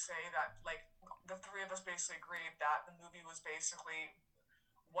when I say that the three of us basically agreed that the movie was basically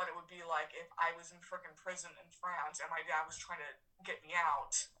what it would be like if I was in frickin' prison in France and my dad was trying to get me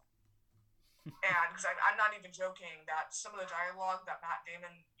out. And because I'm not even joking that some of the dialogue that Matt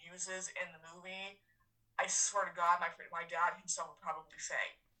Damon uses in the movie, I swear to God, my dad himself would probably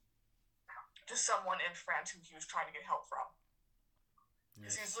say to someone in France who he was trying to get help from.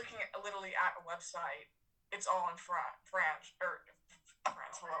 Because he was looking literally at a website. It's all in French,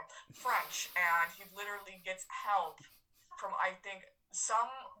 and he literally gets help from, I think, some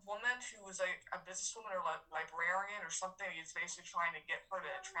woman who was a businesswoman or librarian or something. He's basically trying to get her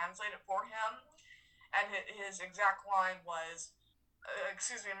to translate it for him, and his exact line was,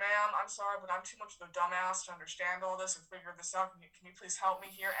 "Excuse me, ma'am, I'm sorry, but I'm too much of a dumbass to understand all this and figure this out. Can you please help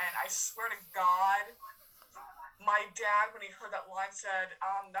me here?" And I swear to God, my dad, when he heard that line, said,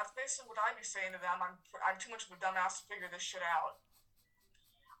 "That's basically what I'd be saying to them. I'm too much of a dumbass to figure this shit out."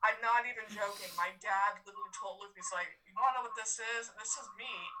 I'm not even joking. My dad literally told Luke, he's like, "You wanna know what this is? This is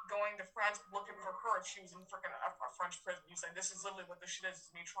me going to France looking for her if she was in freaking a French prison." He's like, "This is literally what this shit is.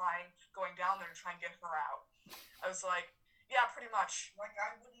 It's me going down there to try and get her out." I was like, "Yeah, pretty much." Like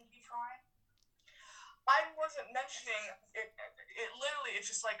I wouldn't be trying? I wasn't mentioning it. It literally, it's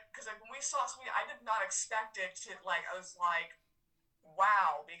just like, because when we saw this movie, I did not expect it to, I was like,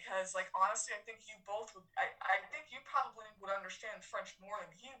 wow, because, honestly, I think you both would, I think you probably would understand French more than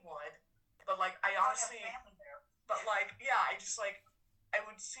he would, but, I honestly, but, yeah, I just, I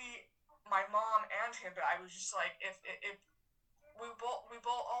would see my mom and him, but I was just like, if we both,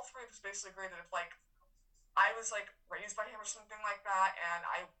 all three of us basically agree that if, I was, raised by him or something like that, and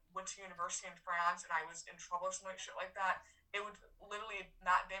I went to university in France, and I was in trouble or something shit like that, it would literally,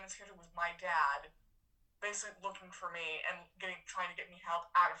 Matt Damon's character was my dad, basically looking for me and trying to get me help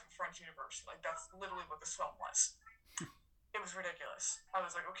out of French university. That's literally what this film was. It was ridiculous. I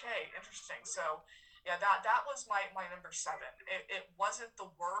was like, okay, interesting. So, yeah, that was my number 7. It wasn't the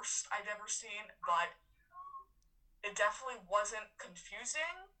worst I'd ever seen, but it definitely wasn't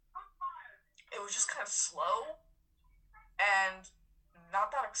confusing. It was just kind of slow and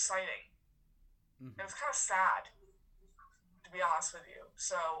not that exciting. Mm-hmm. It was kind of sad, to be honest with you.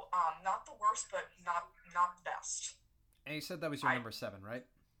 So, not the worst, but not the best. And you said that was your number 7, right?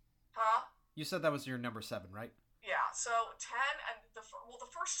 Huh? You said that was your number 7, right? Yeah. So 10 and the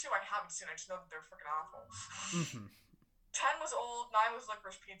first 2 I haven't seen. I just know that they're freaking awful. Mm-hmm. 10 was old. 9 was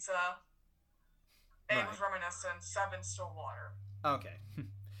Licorice Pizza. 8 was Reminiscent. 7 Stillwater. Okay.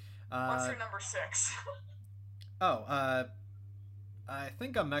 What's your number 6? I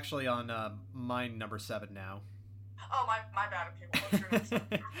think I'm actually on my number 7 now. Oh, my bad. Okay, what's your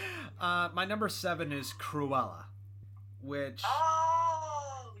number 7? My number 7 is Cruella, which...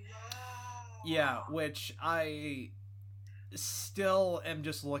 Oh, yeah. Yeah, which I still am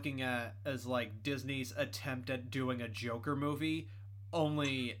just looking at as, Disney's attempt at doing a Joker movie,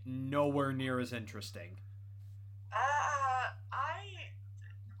 only nowhere near as interesting.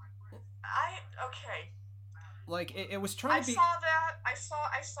 Okay. It was trying to be... I saw that. I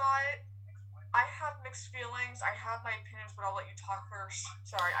saw it. I have mixed feelings. I have my opinions, but I'll let you talk first.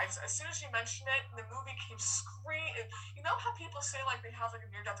 Sorry. As soon as you mentioned it, the movie came screaming. You know how people say, they have, a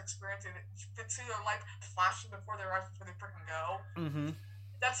near-death experience and they see their life flashing before their eyes before they freaking go? Mm-hmm.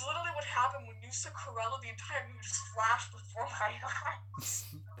 That's literally what happened when you said Cruella. The entire movie just flashed before my eyes.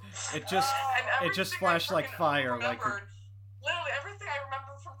 It just flashed like fire. Literally, everything I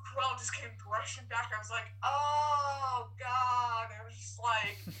remember from Cruella just came rushing back. I was like, oh, God. It was just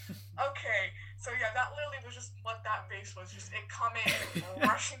like, okay. So, yeah, that literally was just what that face was. Just it coming,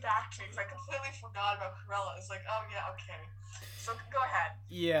 rushing back to me. Because I completely forgot about Cruella. It's like, oh, yeah, okay. So, go ahead.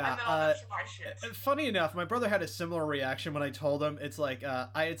 Yeah. And then I'll mention my shit. Funny enough, my brother had a similar reaction when I told him. It's like,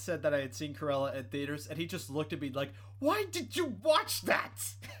 I had said that I had seen Cruella at theaters, and he just looked at me like, why did you watch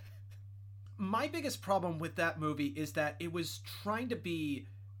that? my biggest problem with that movie is that it was trying to be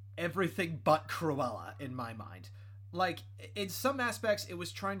everything but Cruella in my mind. Like, in some aspects, it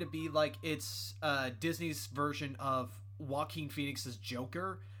was trying to be like it's Disney's version of Joaquin Phoenix's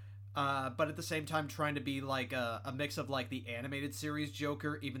Joker, but at the same time trying to be like a mix of like the animated series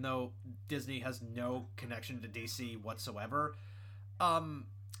Joker, even though Disney has no connection to DC whatsoever.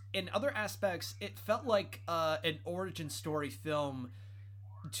 In other aspects, it felt like an origin story film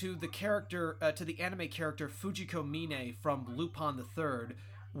to the character, to the anime character Fujiko Mine from Lupin the Third,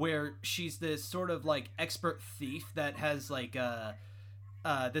 where she's this sort of like expert thief that has like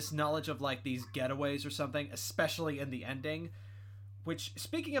this knowledge of like these getaways or something, especially in the ending. Which,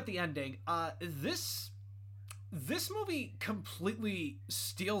 speaking of the ending, this movie completely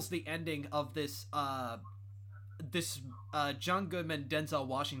steals the ending of this John Goodman Denzel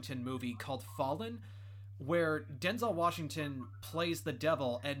Washington movie called Fallen, where Denzel Washington plays the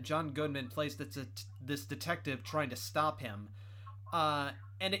devil and John Goodman plays this detective trying to stop him.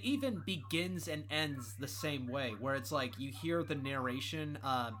 And it even begins and ends the same way, where it's like you hear the narration.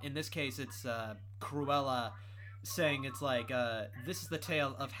 In this case, it's Cruella saying it's like, this is the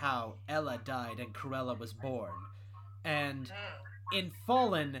tale of how Ella died and Cruella was born. And in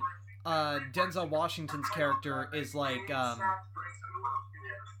Fallen, Denzel Washington's character is like,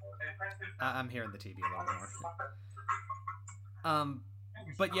 I'm hearing the TV a little more.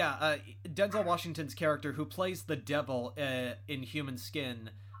 But yeah, Denzel Washington's character, who plays the devil in human skin,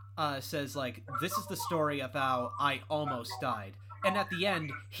 says like, this is the story of how I almost died. And at the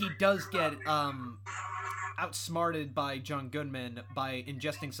end, he does get outsmarted by John Goodman by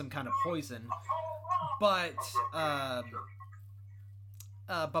ingesting some kind of poison. But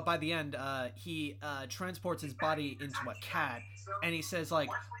by the end, he transports his body into a cat, and he says like,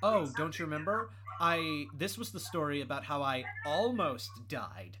 oh, don't you remember? This was the story about how I almost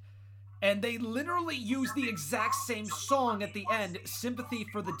died. And they literally use the exact same song at the end, Sympathy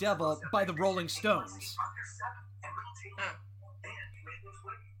for the Devil by the Rolling Stones.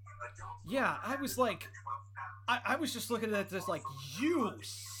 Yeah, I was like, I was just looking at this like, you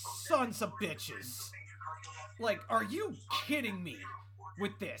sons of bitches. Like, are you kidding me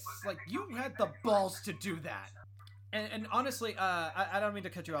with this? Like, you had the balls to do that. And honestly, I don't mean to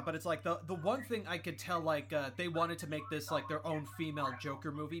cut you off, but it's like the one thing I could tell, like, they wanted to make this like their own female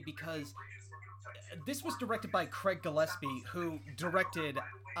Joker movie, because this was directed by Craig Gillespie, who directed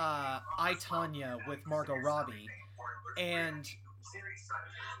I, Tonya with Margot Robbie, and...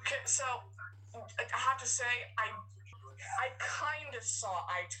 Okay, so, I have to say, I kind of saw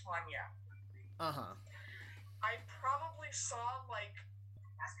I, Tonya. Uh-huh. I probably saw, like,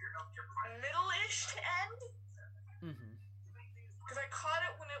 middle-ish to end. Mm-hmm. Because I caught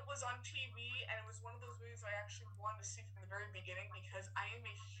it when it was on TV, and it was one of those movies I actually wanted to see from the very beginning, because I am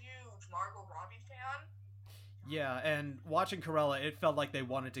a huge Margot Robbie fan. Yeah, and watching Cruella, it felt like they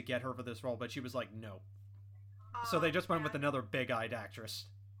wanted to get her for this role, but she was like, no. So they just went with another big-eyed actress.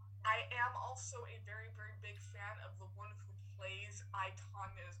 I am also a very, very big fan of the one who plays I,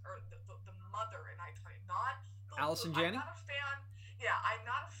 Tanya's, or the mother in I, Tonya, not Allison Janney? I'm not a fan. Yeah, I'm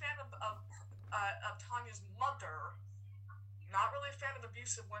not a fan of Tanya's mother. Not really a fan of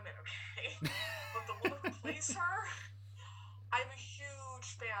abusive women, okay? But the woman who plays her, I'm a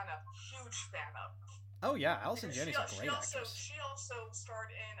huge fan of. Oh yeah, Allison Janney's a great actress. She also starred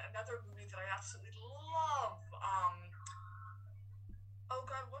in another movie that I absolutely love. Oh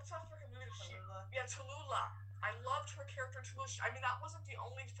god, what's that freaking movie? Tallulah. Yeah, Tallulah. I loved her character in Tallulah. I mean, that wasn't the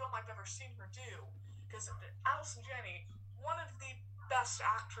only film I've ever seen her do, because Allison Janney, one of the best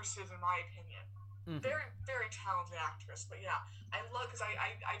actresses in my opinion. Mm-hmm. Very, very talented actress. But yeah, I love, because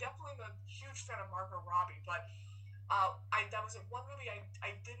I definitely am a huge fan of Margot Robbie, but that was one movie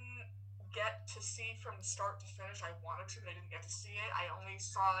I didn't get to see from start to finish. I wanted to, but I didn't get to see it. I only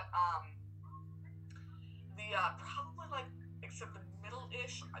saw probably like except the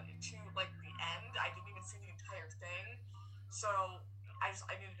middle-ish to like the end. I didn't even see the entire thing, so I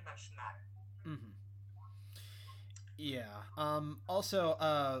needed to mention that. Mm-hmm. Yeah.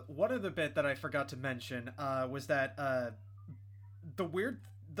 Also, one other bit that I forgot to mention was that the weird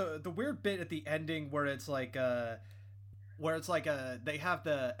bit at the ending where it's like they have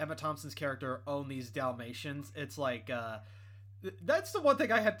the Emma Thompson's character own these Dalmatians. It's like that's the one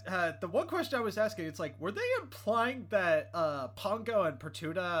thing I had. The one question I was asking, it's like, were they implying that Pongo and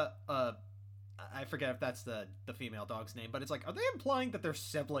Pertuta, I forget if that's the female dog's name, but it's like, are they implying that they're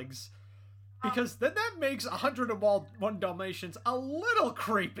siblings? Because then that makes 101 Dalmatians a little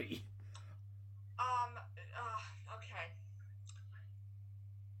creepy. Okay.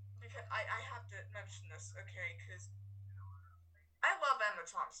 Because I have to mention this, okay, because I love Emma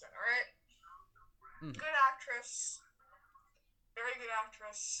Thompson, alright? Good actress. Very good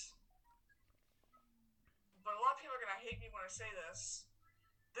actress. But a lot of people are going to hate me when I say this.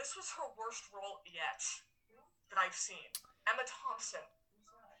 This was her worst role yet that I've seen. Emma Thompson.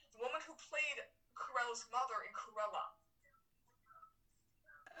 The woman who played Cruella's mother in Cruella.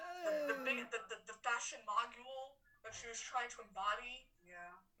 The fashion mogul that she was trying to embody.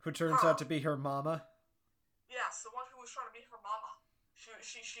 Yeah. Who turns out to be her mama. Yes, the one who was trying to be her mama.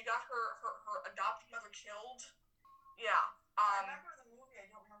 She got her adopted mother killed. Yeah. I remember the movie. I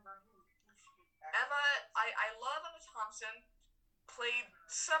don't remember who she Emma, I love Emma Thompson. Played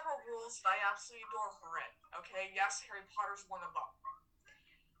several roles that I absolutely adore her in. Okay, yes, Harry Potter's one of them.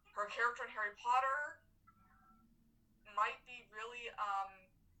 Her character in Harry Potter might be really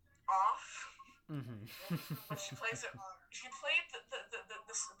off. But she plays it. She played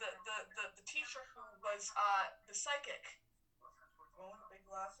the teacher who was the psychic. The one with the big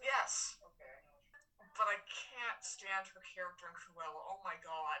glasses? Yes. Okay. But I can't stand her character in Cruella. Oh my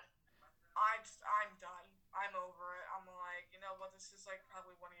god. I'm done. I'm over it. I'm like, you know what? This is like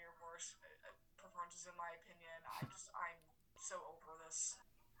probably one of your worst performances in my opinion. I'm so over this.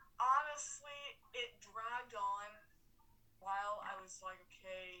 Honestly, it dragged on while I was like,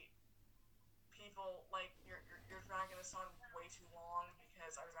 okay, people, like, you're dragging this on way too long,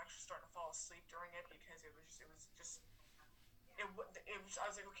 because I was actually starting to fall asleep during it, because I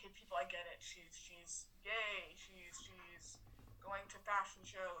was like, okay, people, I get it. She's gay. She's going to fashion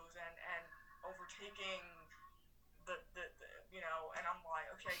shows and overtaking the and I'm like,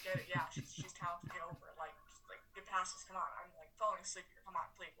 okay, I get it. Yeah, she's talented. Get over it. Like, just, like, get past this. Come on. I'm like falling asleep here. Come on,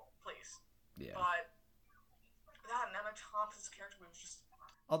 please. Yeah. But that and Emma Thompson's character was just.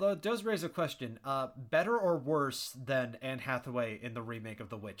 Although it does raise a question, better or worse than Anne Hathaway in the remake of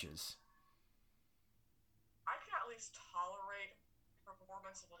The Witches? I can at least tolerate her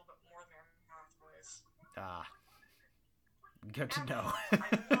performance a little bit more than Anne Hathaway's. Good to know.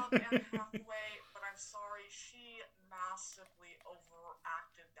 I love Anne Hathaway, but I'm sorry, she massively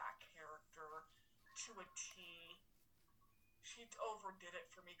overacted that character to a T. She overdid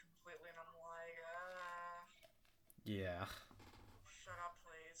it for me completely, and I'm like, Yeah. shut up,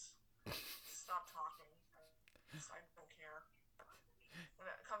 please. Stop talking. I don't care. When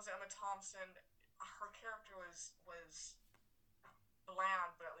it comes to Emma Thompson, her character was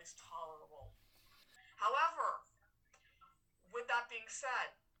bland, but at least tolerable. However, with that being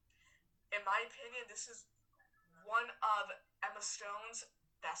said, in my opinion, this is one of Emma Stone's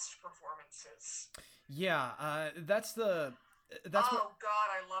best performances. Yeah, that's oh what... God,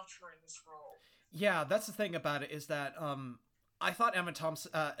 I loved her in this role. Yeah, that's the thing about it, is that I thought Emma Stone.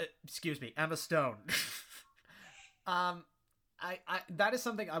 That is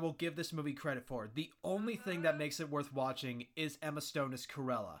something I will give this movie credit for. The only thing that makes it worth watching is Emma Stone as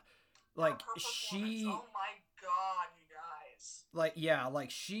Cruella. Like, she... Oh my God, you guys. Like, yeah, like,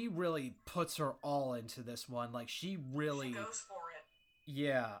 she really puts her all into this one. Like, she really... She goes for it.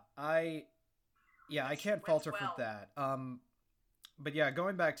 Yeah, I can't fault her for that. But yeah,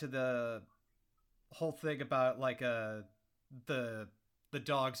 going back to the whole thing about, like, the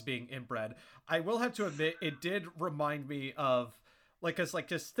dogs being inbred, I will have to admit, it did remind me of, like, cause, like,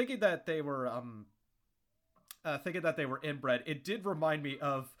 just thinking that they were inbred, it did remind me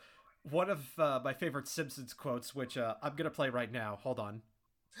of one of my favorite Simpsons quotes, which I'm gonna play right now. Hold on.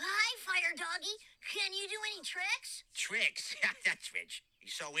 Hi, Fire Doggy. Can you do any tricks? Tricks? That's Rich.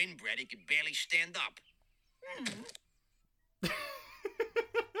 He's so inbred he could barely stand up.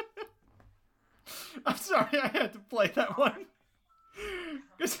 I'm sorry, I had to play that one.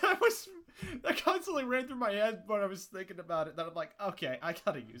 Because that constantly ran through my head when I was thinking about it. That I'm like, okay, I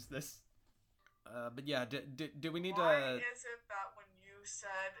gotta use this. But yeah, do we need Why to... is it that when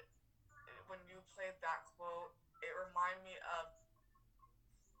you played that quote, it reminded me of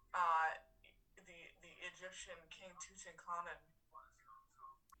the Egyptian king Tutankhamun?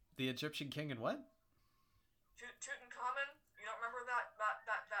 The Egyptian king and what? Tutankhamun? You don't remember that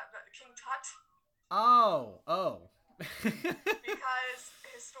King Tut? Oh. Because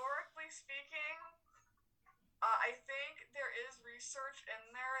historically speaking, I think there is research in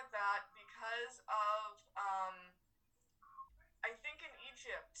there that because of I think in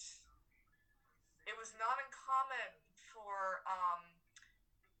Egypt it was not uncommon for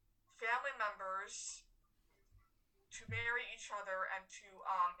family members to marry each other and to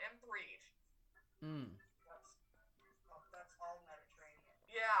inbreed. That's all Mediterranean.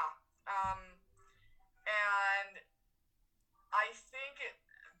 Yeah. And I think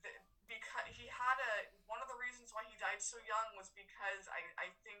because he had one of the reasons why he died so young was because I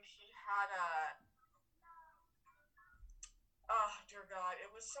think he had Oh dear God! It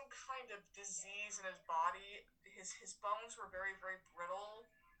was some kind of disease in his body. His bones were very, very brittle.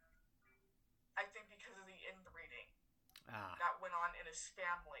 I think because of the inbreeding that went on in his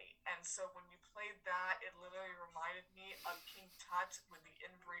family. And so when you played that, it literally reminded me of King Tut with the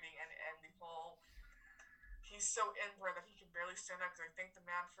inbreeding and the whole. He's so inbred that he can barely stand up because I think the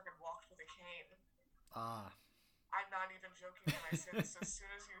man freaking walked with a cane. I'm not even joking when I say this. As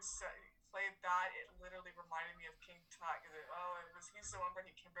soon as you played that, it literally reminded me of King Tut. He's so inbred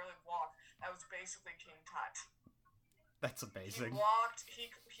he can barely walk. That was basically King Tut. That's amazing. He walked,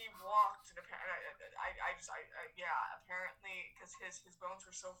 and apparently, because his bones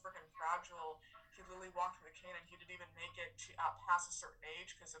were so freaking fragile, he literally walked with a cane, and he didn't even make it to past a certain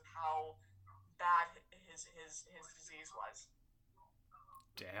age because of how bad his disease was.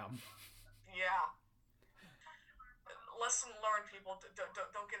 Damn. Yeah. Lesson learned, people.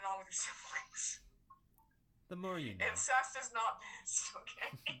 Don't get it on with your siblings. The more you know. Incest is not best,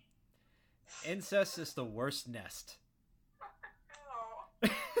 okay? Incest is the worst nest.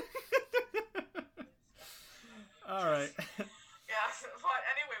 All right. Yeah, but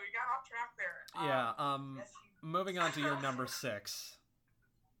anyway, we got off track there. Moving on to your number 6. So,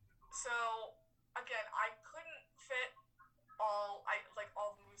 again, I couldn't fit all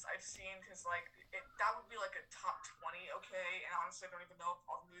the movies I've seen because that would be like a top 20, okay? And honestly, I don't even know if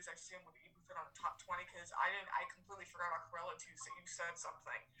all the movies I've seen would even fit on the top 20 because I completely forgot about Cruella too. So you said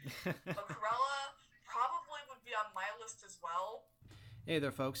something. But Cruella probably would be on my list as well. Hey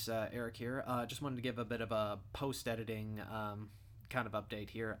there, folks. Eric here. Just wanted to give a bit of a post-editing kind of update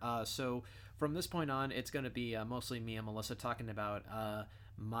here. So from this point on, it's going to be mostly me and Melissa talking about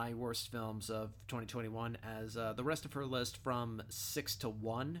my worst films of 2021 as the rest of her list from 6 to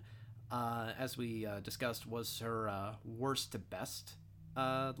 1, as we discussed, was her worst to best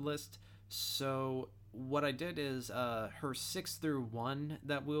list. So what I did is her 6 through 1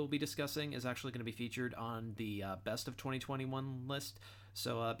 that we'll be discussing is actually going to be featured on the best of 2021 list.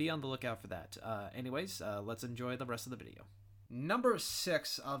 So be on the lookout for that. Anyways, let's enjoy the rest of the video. Number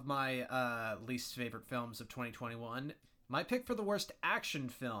 6 of my least favorite films of 2021. My pick for the worst action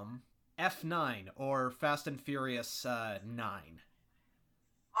film, F9, or Fast and Furious 9. I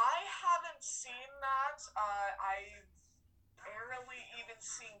haven't seen that. I barely even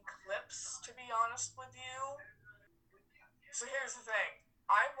seen clips, to be honest with you. So here's the thing.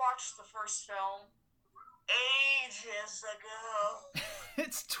 I watched the first film ages ago.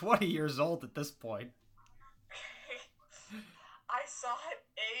 It's 20 years old at this point. I saw it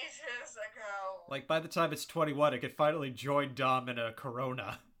ages ago. Like, by the time it's 21, it could finally join Dom in a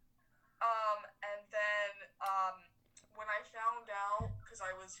Corona. And then, when I found out, because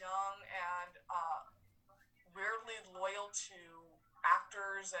I was young and, weirdly loyal to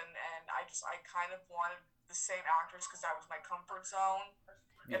actors, and I kind of wanted the same actors because that was my comfort zone.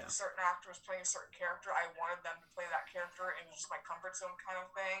 Yeah. If a certain actor was playing a certain character, I wanted them to play that character, and it was just my comfort zone kind of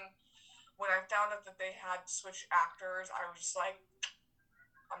thing. When I found out that they had switched actors, I was just like,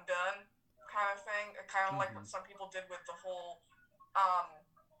 I'm done, kind of thing. Kind of like what some people did with the whole, oh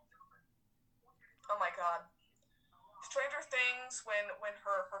my God, Stranger Things, when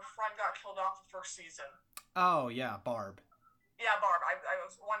her friend got killed off the first season. Oh, yeah, Barb. Yeah, Barb. I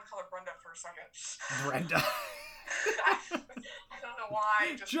was wanting to call her Brenda for a second. Brenda. I don't know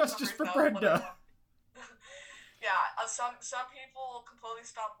why. Justice for Brenda. Yeah, some people completely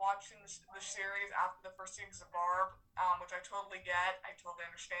stopped watching the series after the first season of Barb, which I totally get. I totally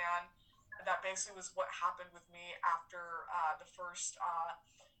understand. That basically was what happened with me after the first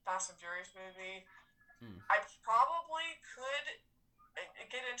Fast and Furious movie. I probably could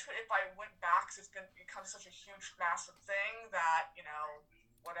get into it if I went back, because it's going to become such a huge, massive thing that,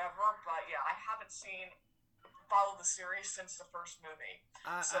 whatever. But yeah, I haven't followed the series since the first movie.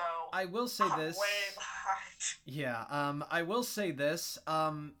 So I will say this. Way behind. Yeah, I will say this.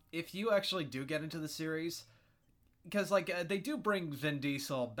 If you actually do get into the series, because they do bring Vin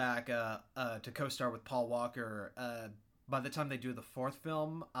Diesel back to co-star with Paul Walker by the time they do the 4th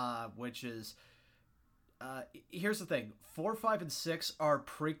film, which is here's the thing: 4, 5, and 6 are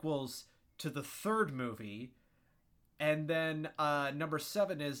prequels to the 3rd movie. And then number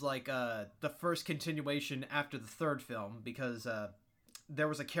 7 is the first continuation after the 3rd film, because there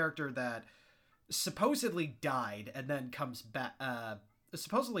was a character that supposedly died and then comes back. The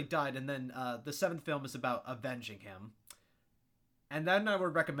 7th film is about avenging him. And then I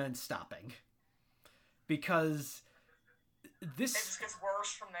would recommend stopping, because this... It just gets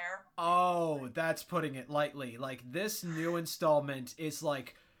worse from there. Oh, that's putting it lightly. This new installment is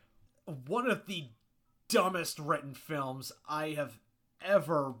one of the dumbest written films I have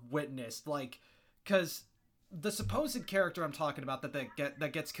ever witnessed. Because the supposed character I'm talking about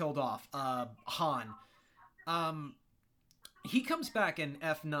that gets killed off, Han. He comes back in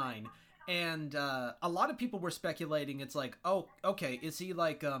F9, and a lot of people were speculating. It's like, oh, okay, is he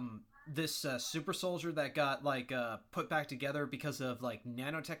like this super soldier that got like put back together because of like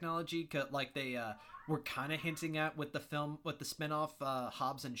nanotechnology, like they were kind of hinting at with the spin-off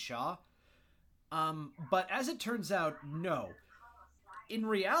Hobbs and Shaw. But as it turns out, no. In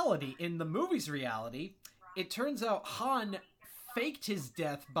reality, in the movie's reality, it turns out Han faked his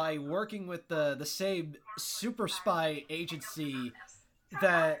death by working with the same super spy agency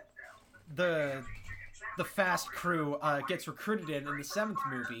that the Fast crew gets recruited in the 7th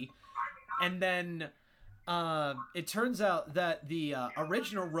movie. And then it turns out that the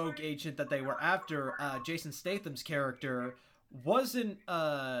original rogue agent that they were after, Jason Statham's character, was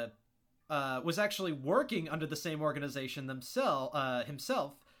actually working under the same organization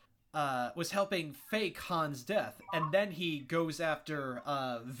himself, was helping fake Han's death. And then he goes after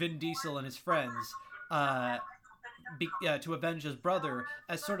Vin Diesel and his friends to avenge his brother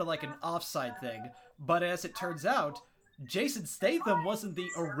as sort of like an offside thing. But as it turns out, Jason Statham wasn't the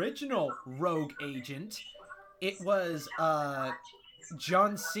original rogue agent. It was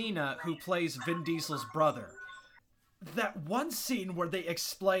John Cena, who plays Vin Diesel's brother. That one scene where they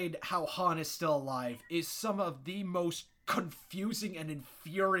explain how Han is still alive is some of the most confusing and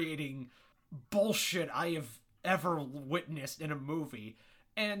infuriating bullshit I have ever witnessed in a movie.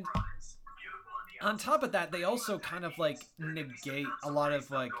 And on top of that, they also kind of like negate a lot of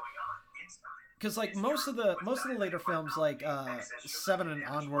like, because like most of the later films, like 7 and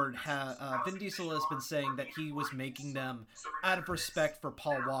onward, Vin Diesel has been saying that he was making them out of respect for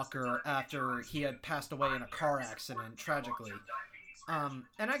Paul Walker after he had passed away in a car accident tragically. And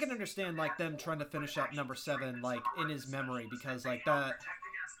I can understand like them trying to finish up number 7 like in his memory, because that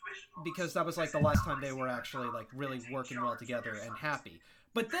was like the last time they were actually like really working well together and happy.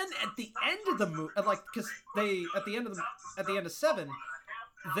 But then at the end of the movie, like, because they at the end of 7.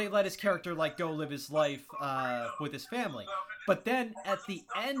 They let his character, like, go live his life with his family. But then, at the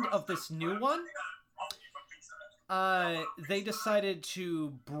end of this new one, they decided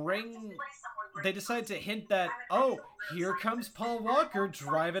to hint that, oh, here comes Paul Walker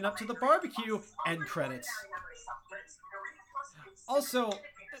driving up to the barbecue, end credits. Also,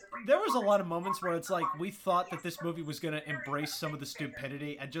 there was a lot of moments where it's like, we thought that this movie was going to embrace some of the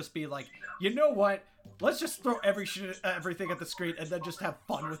stupidity and just be like, you know what? Let's just throw everything at the screen and then just have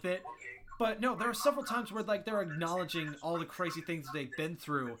fun with it. But no, there are several times where like they're acknowledging all the crazy things they've been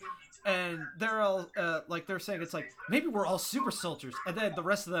through, and they're all like they're saying it's like, maybe we're all super soldiers, and then the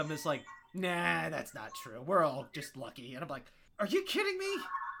rest of them is like, nah, that's not true. We're all just lucky. And I'm like, are you kidding me?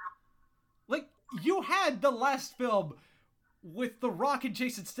 Like, you had the last film with The Rock and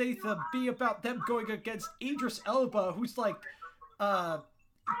Jason Statham be about them going against Idris Elba, who's like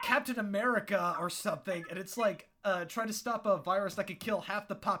Captain America or something, and it's like trying to stop a virus that could kill half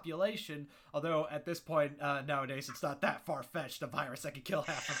the population. Although at this point nowadays it's not that far-fetched, a virus that could kill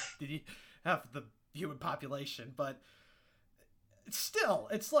half of the human population. But still,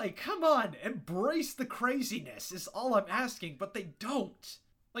 it's like, come on, embrace the craziness is all I'm asking. But they don't.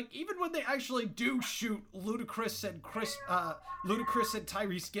 Like, even when they actually do shoot Ludacris and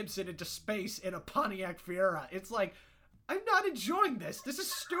Tyrese Gibson into space in a Pontiac Fiera, it's like, I'm not enjoying this. This is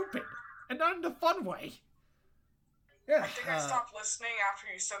stupid. And not in a fun way. Yeah. I think I stopped listening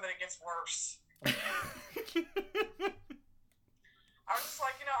after you said that it gets worse. I was just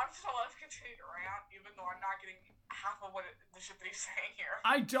like, I'm just gonna let him continue to rant, even though I'm not getting half of the shit that he's saying here.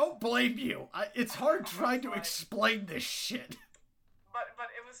 I don't blame you. It's hard trying to explain this shit. But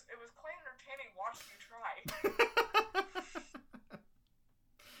it was quite entertaining watching you try.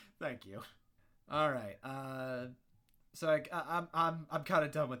 Thank you. All right. So I'm kind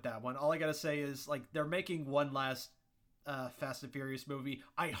of done with that one. All I gotta say is, like, they're making one last Fast and Furious movie.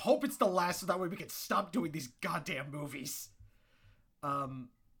 I hope it's the last, so that way we can stop doing these goddamn movies. But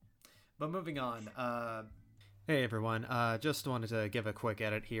moving on. Hey everyone, just wanted to give a quick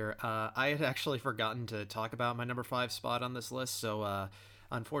edit here. I had actually forgotten to talk about my number 5 spot on this list, so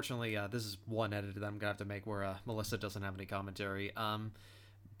unfortunately this is one edit that I'm gonna have to make where Melissa doesn't have any commentary.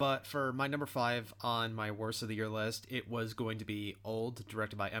 But for my number 5 on my worst of the year list, it was going to be Old,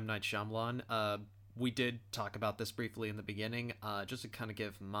 directed by M. Night Shyamalan. We did talk about this briefly in the beginning, just to kind of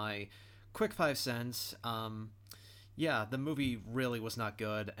give my quick 5 cents. Yeah, the movie really was not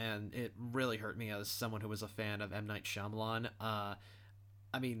good, and it really hurt me as someone who was a fan of M. Night Shyamalan. I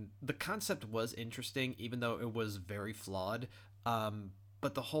mean, the concept was interesting, even though it was very flawed,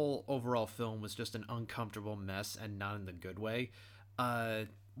 but the whole overall film was just an uncomfortable mess, and not in the good way.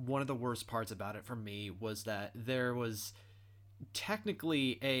 one of the worst parts about it for me was that there was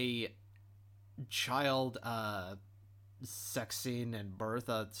technically a child sex scene and birth.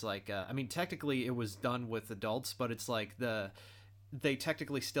 It's like I mean, technically it was done with adults, but it's like they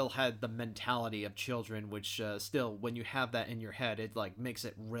technically still had the mentality of children, which still, when you have that in your head, it like makes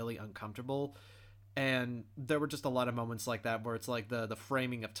it really uncomfortable. And there were just a lot of moments like that where it's like the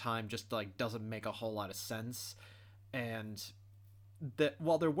framing of time just like doesn't make a whole lot of sense. And that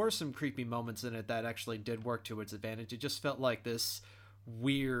while there were some creepy moments in it that actually did work to its advantage, it just felt like this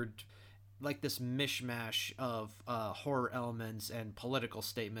weird, like this mishmash of horror elements and political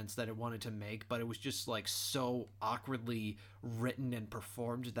statements that it wanted to make, but it was just like so awkwardly written and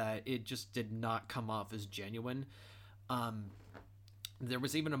performed that it just did not come off as genuine. There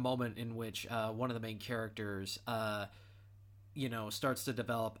was even a moment in which one of the main characters starts to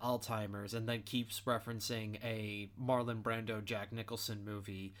develop Alzheimer's and then keeps referencing a Marlon Brando Jack Nicholson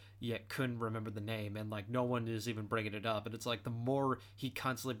movie, yet couldn't remember the name, and like no one is even bringing it up. And it's like the more he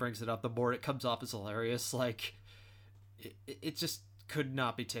constantly brings it up, the more it comes off as hilarious. Like it just could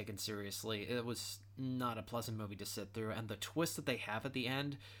not be taken seriously. It was not a pleasant movie to sit through, and the twist that they have at the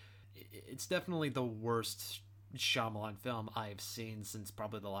end, it's definitely the worst Shyamalan film I've seen since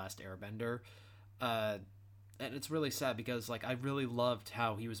probably The Last Airbender. And it's really sad because like I really loved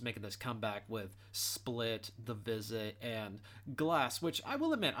how he was making this comeback with Split, The Visit, and Glass, which I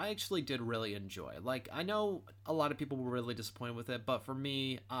will admit I actually did really enjoy. Like, I know a lot of people were really disappointed with it, but for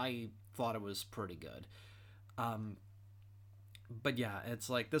me, I thought it was pretty good. But yeah, it's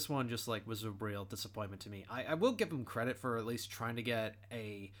like this one just like was a real disappointment to me. I will give him credit for at least trying to get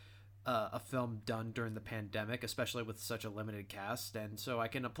a film done during the pandemic, especially with such a limited cast, and so I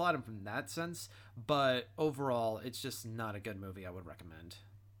can applaud him from that sense, but overall it's just not a good movie I would recommend.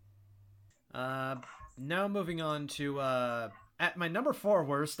 Now moving on to at my number 4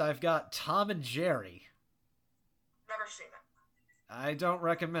 worst, I've got Tom and Jerry. Never seen it. I don't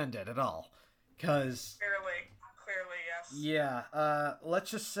recommend it at all, because Clearly, yes. Yeah,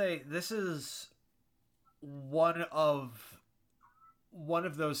 let's just say this is one of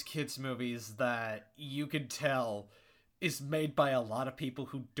those kids movies that you could tell is made by a lot of people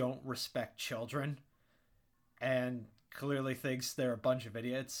who don't respect children and clearly thinks they're a bunch of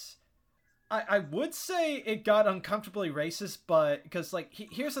idiots. I would say it got uncomfortably racist, but because like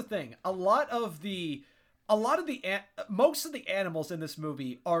here's the thing, most of the animals in this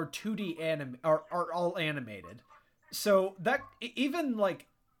movie are 2D are all animated. So that even like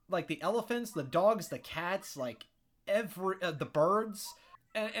the elephants, the dogs, the cats, like the birds,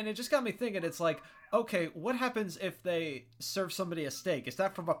 and it just got me thinking. It's like, okay, what happens if they serve somebody a steak? Is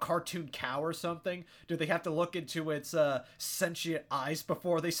that from a cartoon cow or something? Do they have to look into its sentient eyes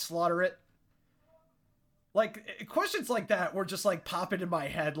before they slaughter it? Like, questions like that were just like popping in my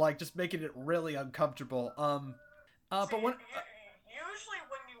head, like just making it really uncomfortable. But when usually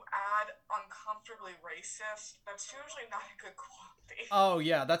when you add uncomfortably racist, that's usually not a good quality. Oh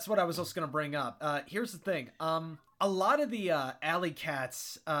yeah, that's what I was also gonna bring up. Here's the thing. A lot of the alley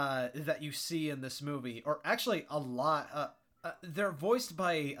cats that you see in this movie, or actually a lot, they're voiced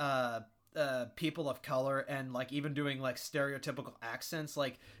by people of color, and like even doing like stereotypical accents.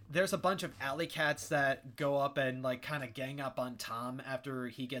 Like there's a bunch of alley cats that go up and like kind of gang up on Tom after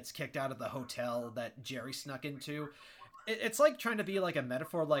he gets kicked out of the hotel that Jerry snuck into. It's like trying to be like a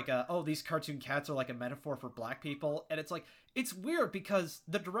metaphor, like oh, these cartoon cats are like a metaphor for black people. And it's like, it's weird because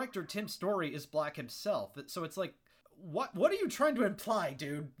the director Tim Story is black himself, so it's like, what are you trying to imply,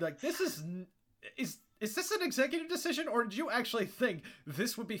 dude? Like, this is this an executive decision, or did you actually think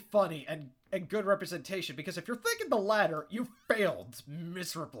this would be funny and good representation? Because if you're thinking the latter, you failed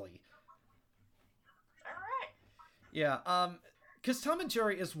miserably. Alright. Yeah, because Tom and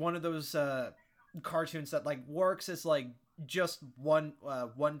Jerry is one of those cartoons that like works as like just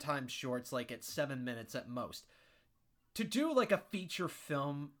one-time shorts, like at 7 minutes at most. To do like a feature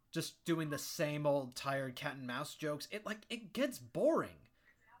film just doing the same old tired cat and mouse jokes, it gets boring.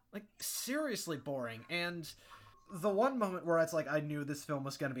 Like, seriously boring. And the one moment where it's like I knew this film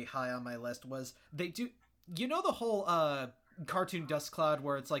was going to be high on my list was they do, you know, the whole cartoon dust cloud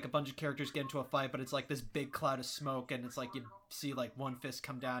where it's like a bunch of characters get into a fight, but it's like this big cloud of smoke, and it's like you see like one fist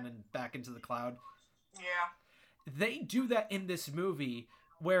come down and back into the cloud. Yeah. They do that in this movie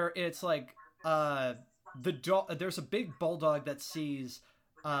where it's like there's a big bulldog that sees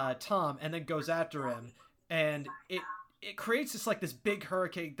Tom and then goes after him, and it creates this big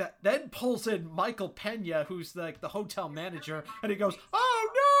hurricane that then pulls in Michael Pena, who's like the hotel manager, and he goes, "Oh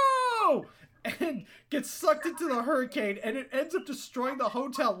no! And gets sucked into the hurricane, and it ends up destroying the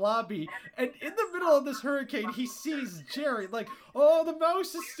hotel lobby. And in the middle of this hurricane, he sees Jerry, like, oh, the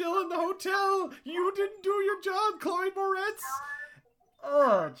mouse is still in the hotel! You didn't do your job, Chloe Moretz!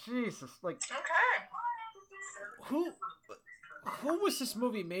 Oh, Jesus. Like, Okay. who was this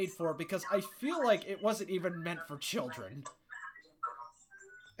movie made for? Because I feel like it wasn't even meant for children.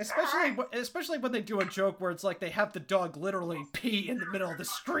 Especially when they do a joke where it's like they have the dog literally pee in the middle of the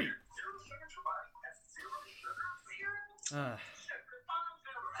street.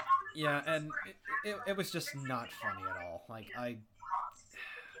 Yeah, and it was just not funny at all. Like,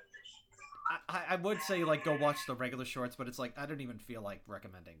 I would say, like, go watch the regular shorts, but it's like, I don't even feel like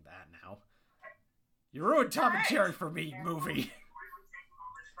recommending that now. You ruined Tom and Jerry for me, movie.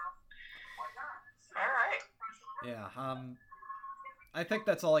 Alright. Yeah, I think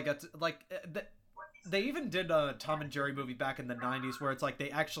that's all I got to, like, they even did a Tom and Jerry movie back in the 90s where it's like they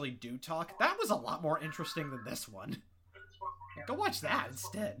actually do talk. That was a lot more interesting than this one. Go watch that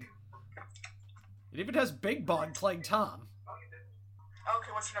instead. It even has Big Bong playing Tom.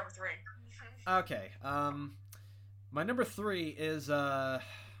 Okay, what's your number 3? Okay, my number 3 is, oh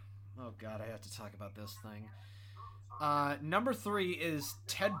god, I have to talk about this thing. Number 3 is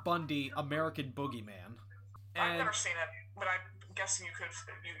Ted Bundy, American Boogeyman. I've never seen it, but I'm guessing you could,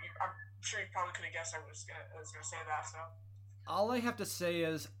 I'm sure you probably could have guessed I was gonna say that, so. All I have to say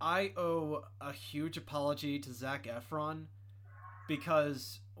is, I owe a huge apology to Zac Efron,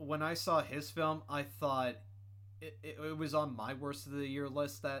 because when I saw his film, I thought it was on my worst of the year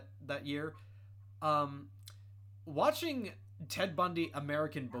list that year. Watching Ted Bundy,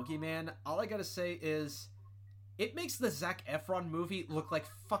 American Boogeyman, all I gotta say is, it makes the Zac Efron movie look like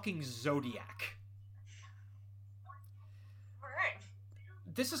fucking Zodiac. Alright.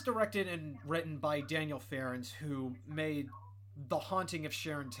 This is directed and written by Daniel Farrens, who made The Haunting of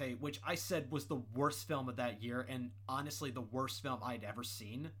Sharon Tate, which I said was the worst film of that year, and honestly the worst film I'd ever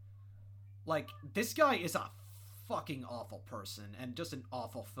seen. Like, this guy is a fucking awful person, and just an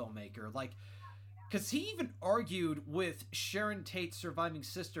awful filmmaker. Like, because he even argued with Sharon Tate's surviving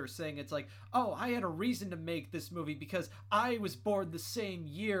sister, saying it's like, oh, I had a reason to make this movie because I was born the same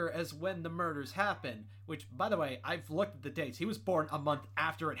year as when the murders happened. Which, by the way, I've looked at the dates. He was born a month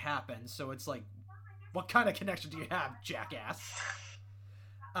after it happened, so it's like, what kind of connection do you have, jackass?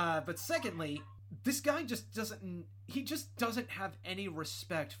 But secondly, this guy just doesn't have any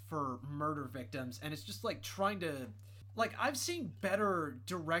respect for murder victims, and it's just like trying to, like, I've seen better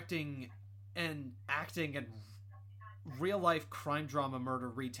directing and acting and real life crime drama murder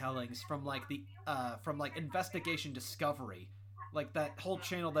retellings from like Investigation Discovery, like that whole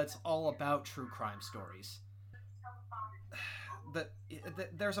channel that's all about true crime stories.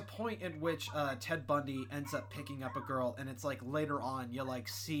 There's a point in which Ted Bundy ends up picking up a girl, and it's like later on you like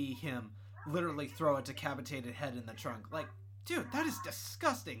see him literally throw a decapitated head in the trunk. Like, dude, that is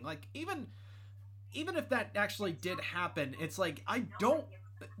disgusting. Like, even if that actually did happen, it's like,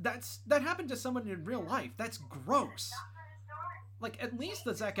 that happened to someone in real life. That's gross. Like, at least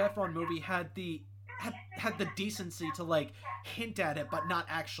the Zac Efron movie had the decency to like hint at it but not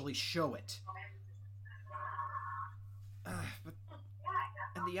actually show it.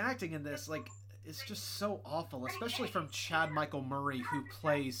 And the acting in this, like, is just so awful, especially from Chad Michael Murray, who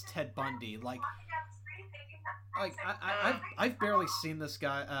plays Ted Bundy. Like I've barely seen this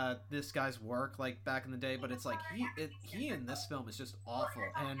guy's work like back in the day, but it's like he in this film is just awful.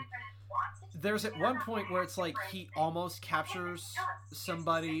 And there's at one point where it's like he almost captures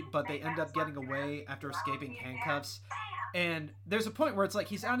somebody, but they end up getting away after escaping handcuffs. And there's a point where it's like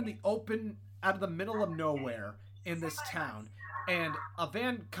he's out in the open, out of the middle of nowhere in this town, and a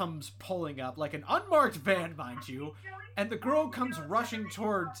van comes pulling up, like an unmarked van, mind you, and the girl comes rushing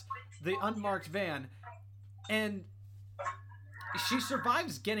towards the unmarked van, and she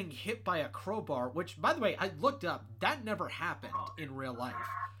survives getting hit by a crowbar, which, by the way, I looked up, that never happened in real life.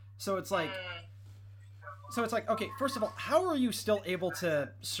 So it's like, okay, first of all, how are you still able to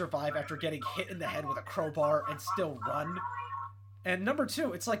survive after getting hit in the head with a crowbar and still run? And number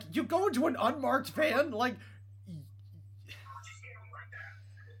two, it's like, you go into an unmarked van, like,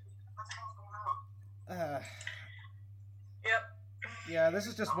 Yep. Yeah, this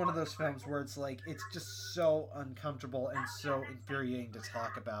is just one of those films where it's like, it's just so uncomfortable and so infuriating to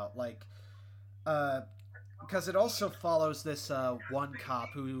talk about. Like, because it also follows this one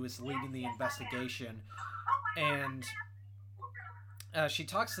cop who is leading the investigation, and she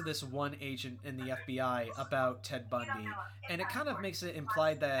talks to this one agent in the FBI about Ted Bundy, and it kind of makes it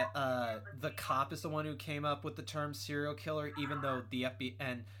implied that the cop is the one who came up with the term serial killer, even though the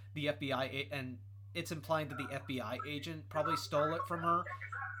FBI and it's implying that the FBI agent probably stole it from her,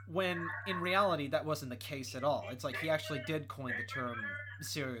 when in reality that wasn't the case at all. It's like he actually did coin the term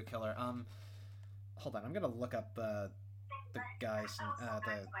serial killer. Hold on, I'm gonna look up the guy's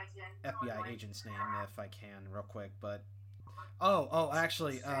the FBI agent's name if I can real quick. But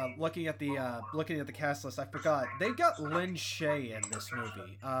actually, looking at the cast list, I forgot they got Lynn Shay in this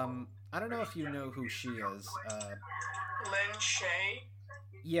movie. I don't know if you know who she is. Lynn Shay.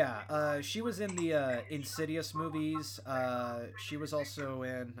 Yeah, she was in the Insidious movies. She was also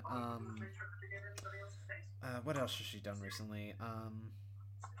in what else has she done recently?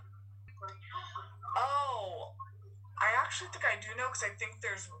 Oh, I actually think I do know, because I think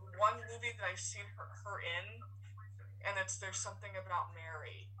there's one movie that I've seen her in, and there's something about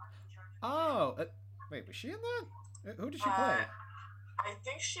Mary. Oh, wait, was she in that? Who did she play? I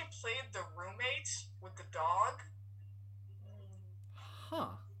think she played the roommate with the dog.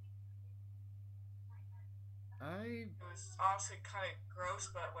 Huh. It was honestly kind of gross,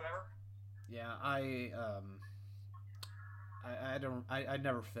 but whatever. Yeah, I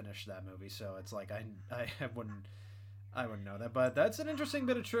never finished that movie, so it's like I wouldn't know that, but that's an interesting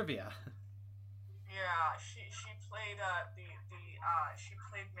bit of trivia. Yeah, she played she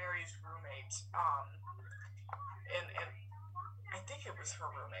played Mary's roommate. And I think it was her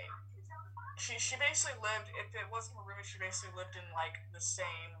roommate. She basically lived. If it wasn't her roommate, she basically lived in like the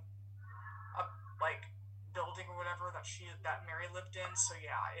same like building or whatever that Mary lived in. So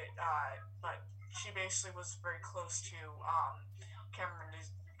yeah, but she basically was very close to Cameron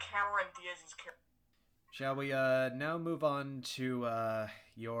Diaz's character. Shall we now move on to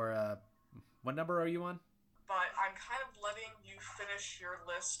your what number are you on? But I'm kind of letting you finish your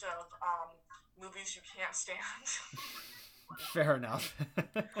list of movies you can't stand. Fair enough.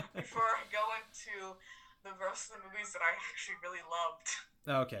 Before I go into the rest of the movies that I actually really loved.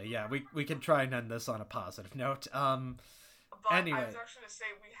 Okay, yeah, we can try and end this on a positive note. But anyway. I was actually going to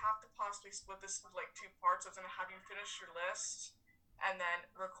say, we have to possibly split this into like 2 parts. I was going to have you finish your list and then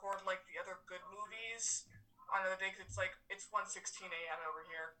record like the other good movies on another day, because it's 1:16 a.m. over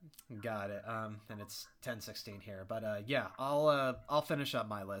here. Got it. And it's 10:16 here. But yeah, I'll finish up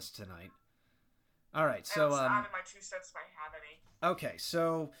my list tonight. All right, so and I'll add in my 2 cents if I have any. Okay,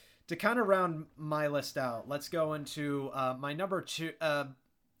 so to kind of round my list out, let's go into my number 2.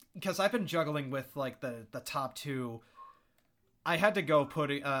 Because I've been juggling with like the top 2. I had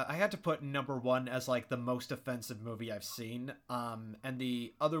to put number 1 as like the most offensive movie I've seen, and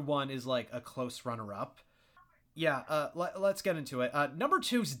the other one is like a close runner-up. Yeah, let's get into it. Number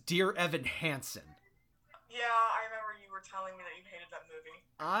 2 is Dear Evan Hansen. Yeah, I remember you were telling me that you hated that movie.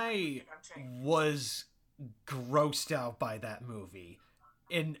 I was grossed out by that movie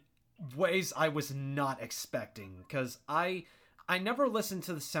in ways I was not expecting, because I never listened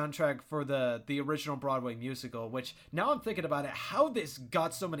to the soundtrack for the original Broadway musical, which now I'm thinking about it, how this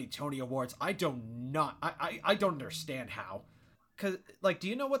got so many Tony Awards, I don't understand how. 'Cause, like, do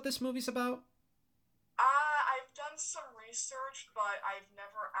you know what this movie's about? I've done some research, but I've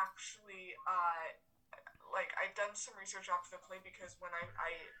never actually, I've done some research after the play, because when I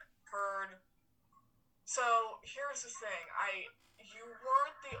heard... So, here's the thing, you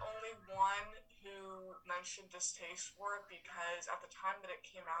weren't the only one who mentioned distaste for it, because at the time that it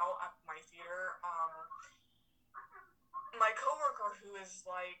came out at my theater, my coworker, who is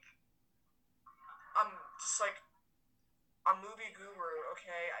like, just like a movie guru,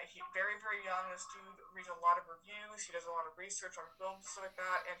 okay? He very, very young. This dude reads a lot of reviews. He does a lot of research on films, stuff like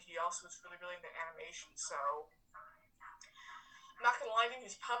that, and he also is really, really into animation. So, I'm not gonna lie to you,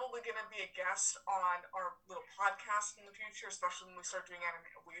 he's probably gonna be a guest on our little podcast in the future, especially when we start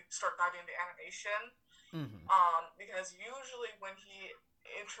diving into animation. Mm-hmm. Because usually when he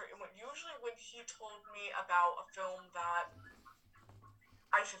told me about a film that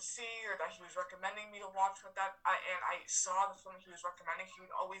I should see, or that he was recommending me to watch and I saw the film he was recommending, he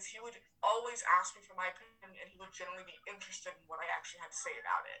would always ask me for my opinion, and he would generally be interested in what I actually had to say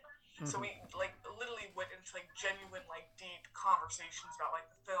about it. Mm-hmm. So we literally went into genuine deep conversations about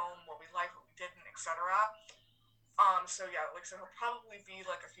the film, what we liked, what we didn't, etc. So yeah, so he'll probably be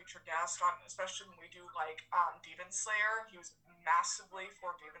a future guest on, especially when we do Demon Slayer. He was massively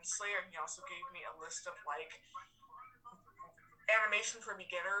for Demon Slayer, and he also gave me a list of animation for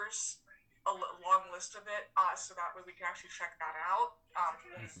beginners, a long list of it, so that way we can actually check that out. I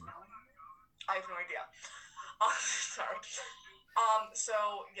have no idea. Sorry.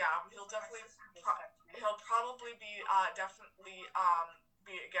 So yeah, he'll probably be definitely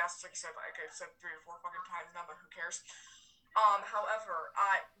be a guest. Like I said 3 or 4 fucking times now, but who cares? However,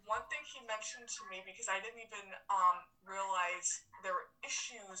 one thing he mentioned to me, because I didn't even realize there were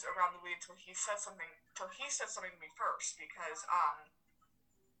issues around the movie until he said something to me first, because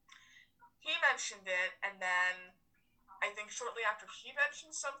mentioned it, and then I think shortly after he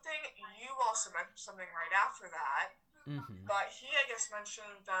mentioned something, you also mentioned something right after that. Mm-hmm. But he, I guess,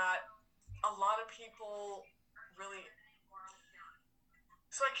 mentioned that a lot of people really...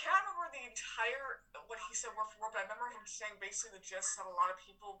 So I can't remember the entire, what he said word for word, but I remember him saying basically the gist that a lot of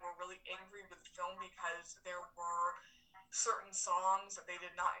people were really angry with the film because there were certain songs that they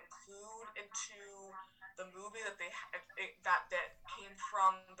did not include into the movie that that came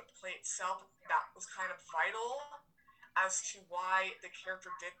from the play itself that was kind of vital as to why the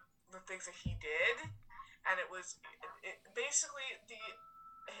character did the things that he did. And it was basically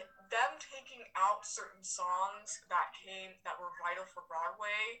them taking out certain songs that were vital for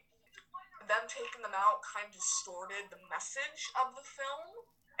Broadway. Them taking them out kind of distorted the message of the film,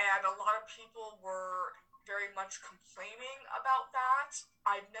 and a lot of people were very much complaining about that.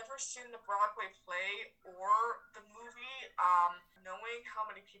 I've never seen the Broadway play or the movie. Knowing how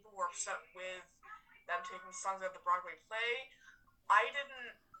many people were upset with them taking songs out of the Broadway play, I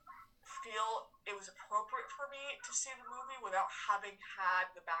didn't feel it was appropriate for me to see the movie without having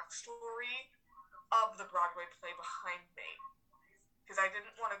had the backstory of the Broadway play behind me. Because I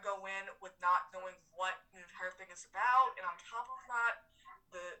didn't want to go in with not knowing what the entire thing is about, and on top of that,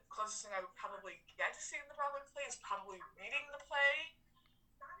 the closest thing I would probably get to seeing the Broadway play is probably reading the play.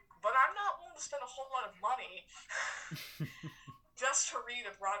 But I'm not willing to spend a whole lot of money just to read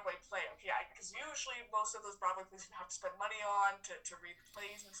a Broadway play. Okay, because usually most of those Broadway plays you have to spend money on to read the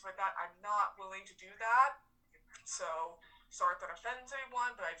plays and stuff like that. I'm not willing to do that. So, sorry if that offends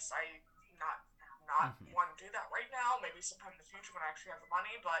anyone, but I decided not want to do that right now. Maybe sometime in the future when I actually have the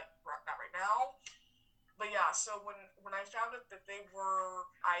money, but not right now. But yeah, so when I found out that they were,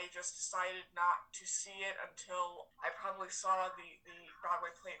 I just decided not to see it until I probably saw the Broadway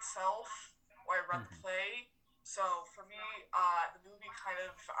play itself, or I read the play. So for me, the movie kind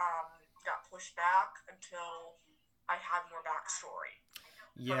of got pushed back until I had more backstory.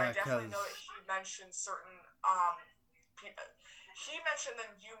 Yeah, but I definitely know that he mentioned certain people. He mentioned,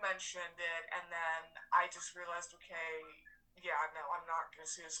 then you mentioned it, and then I just realized, okay, yeah, no, I'm not going to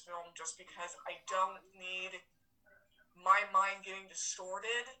see this film just because I don't need my mind getting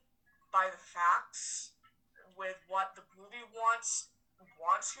distorted by the facts with what the movie wants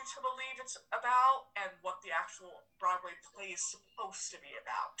you to believe it's about and what the actual Broadway play is supposed to be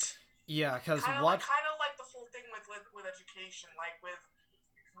about. Yeah, because kind of like the whole thing with education, like with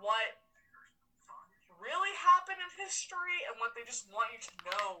what really happened in history and what they just want you to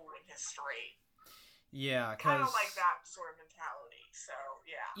know in history. Yeah, kind of like that sort of mentality. So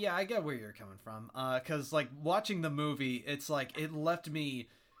yeah. Yeah, I get where you're coming from. Because like watching the movie, it's like it left me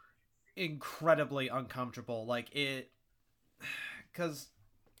incredibly uncomfortable. Like because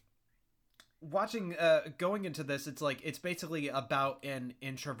watching, going into this, it's like it's basically about an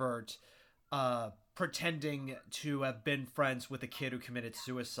introvert, pretending to have been friends with a kid who committed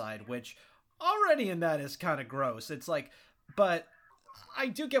suicide, which already in that is kind of gross. It's like, but I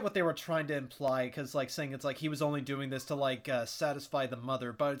do get what they were trying to imply, because like saying it's like he was only doing this to like satisfy the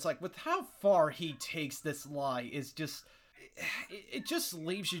mother, but it's like with how far he takes this lie is just, it just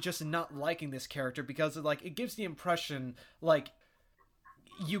leaves you just not liking this character, because like it gives the impression like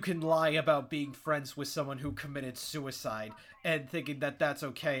you can lie about being friends with someone who committed suicide and thinking that that's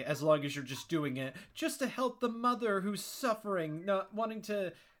okay as long as you're just doing it just to help the mother who's suffering, not wanting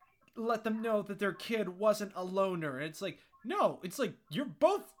to let them know that their kid wasn't a loner. It's like, no, it's like you're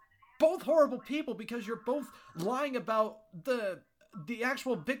both horrible people because you're both lying about the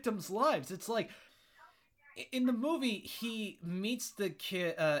actual victims' lives. It's like in the movie he meets the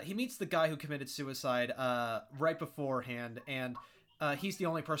guy who committed suicide right beforehand, and he's the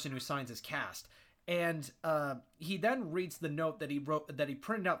only person who signs his cast. And he then reads the note that he wrote, that he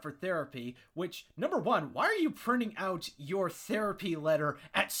printed out for therapy, which, number one, why are you printing out your therapy letter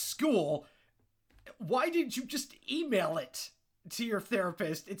at school? Why didn't you just email it to your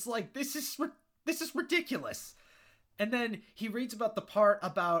therapist? It's like, this is ridiculous. And then he reads about the part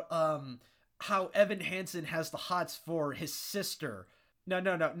about how Evan Hansen has the hots for his sister. No,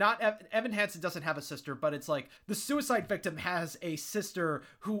 not Evan Hansen doesn't have a sister, but it's like the suicide victim has a sister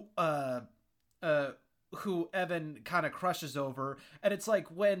who Evan kind of crushes over. And it's like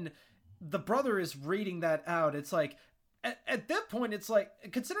when the brother is reading that out, it's like at that point, it's like,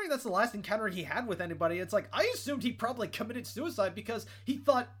 considering that's the last encounter he had with anybody, it's like I assumed he probably committed suicide because he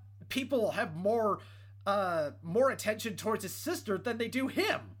thought people have more attention towards his sister than they do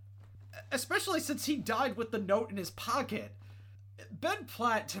him, especially since he died with the note in his pocket. Ben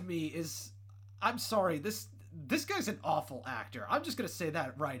Platt, to me, is, I'm sorry, this guy's an awful actor. I'm just gonna say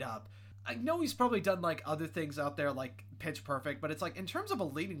that right up. I know he's probably done like other things out there like Pitch Perfect, but it's like in terms of a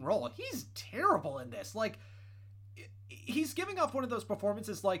leading role, he's terrible in this. Like he's giving off one of those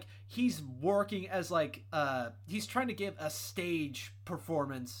performances like he's working as like he's trying to give a stage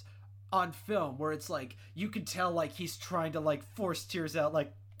performance on film where it's like you can tell like he's trying to like force tears out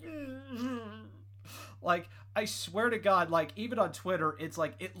like like I swear to God, like even on Twitter it's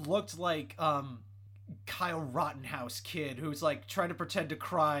like it looked like Kyle Rittenhouse kid who's like trying to pretend to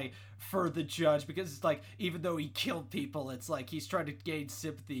cry for the judge because it's like even though he killed people it's like he's trying to gain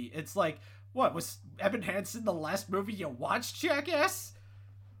sympathy. It's like, what was Evan Hansen the last movie you watched, jackass?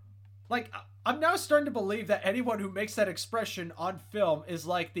 Like I'm now starting to believe that anyone who makes that expression on film is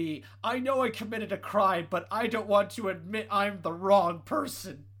like the I know I committed a crime but I don't want to admit I'm the wrong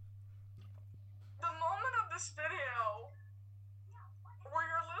person. The moment of this video where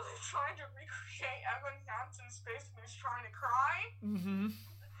you're literally trying to recreate Evan Hansen's face when he's trying to cry. Mm-hmm.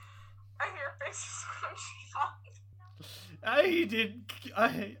 And your face is scrunched up.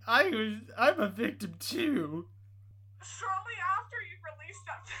 I'm a victim too. Shortly after you released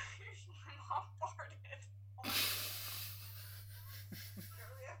that video, my mom farted.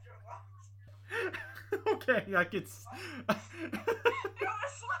 Shortly after what? Okay, I can. It was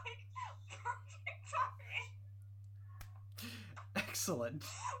like perfect timing. Excellent.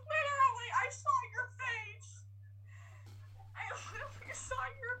 Literally, I saw your face. I literally saw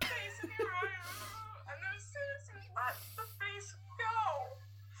your face, and you were, and then as soon as you let the face go,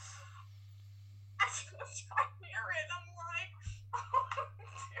 as soon as I hear it, I'm like, oh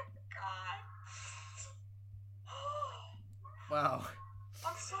dear God. Wow.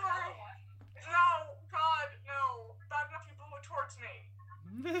 I'm sorry. No, God, no. Not enough people look towards me.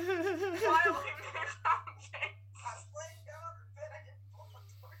 While he made that face. I was laying down on the bed, I didn't look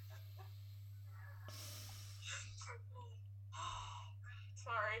towards him.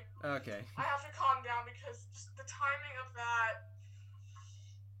 Sorry. Okay. I have to calm down because just the timing of that.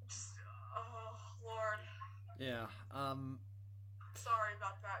 Just, oh Lord. Yeah. Sorry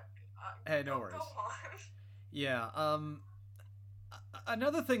about that. Hey, no Go worries. on. Yeah.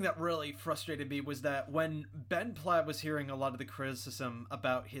 Another thing that really frustrated me was that when Ben Platt was hearing a lot of the criticism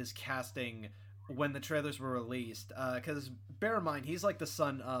about his casting when the trailers were released, because bear in mind he's like the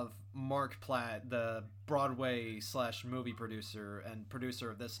son of Mark Platt, the Broadway/movie producer and producer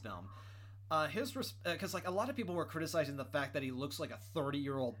of this film. Because like a lot of people were criticizing the fact that he looks like a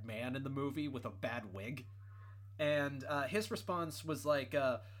 30-year-old man in the movie with a bad wig, and his response was like,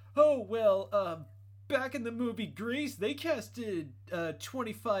 "Oh well, back in the movie Grease, they casted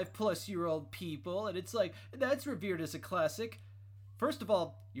 25-plus-year-old people, and it's like that's revered as a classic." First of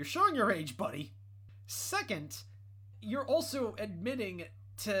all, you're showing your age, buddy. Second, you're also admitting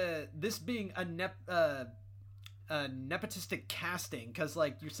to this being a nepotistic casting, because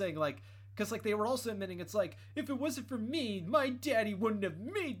like you're saying like. Because, like, they were also admitting it's like, if it wasn't for me, my daddy wouldn't have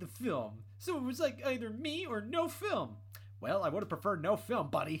made the film. So it was like either me or no film. Well, I would have preferred no film,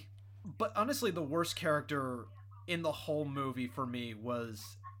 buddy. But honestly, the worst character in the whole movie for me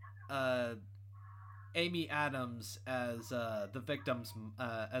was Amy Adams as the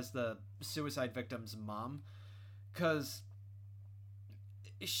suicide victim's mom. Because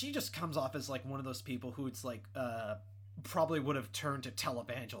she just comes off as, like, one of those people who it's like, probably would have turned to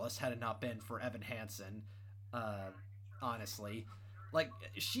televangelist had it not been for Evan Hansen, honestly. Like,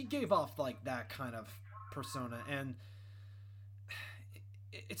 she gave off, like, that kind of persona, and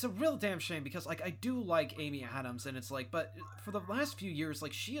it's a real damn shame, because, like, I do like Amy Adams, and it's like, but for the last few years,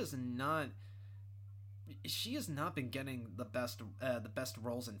 like, she has not been getting the best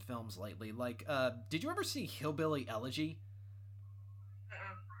roles in films lately. Like, did you ever see Hillbilly Elegy?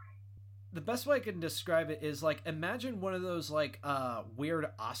 The best way I can describe it is, like, imagine one of those, like, weird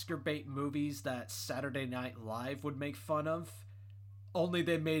Oscar bait movies that Saturday Night Live would make fun of, only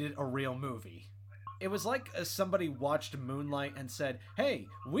they made it a real movie. It was like somebody watched Moonlight and said, hey,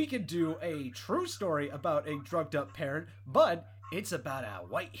 we could do a true story about a drugged up parent, but it's about a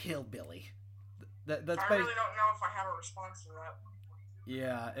white hillbilly. That's I really don't know if I have a response to that.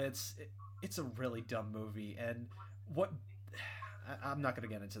 Yeah, it's a really dumb movie, and I'm not gonna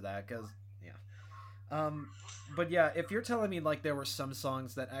get into that, because, yeah. But yeah, if you're telling me, like, there were some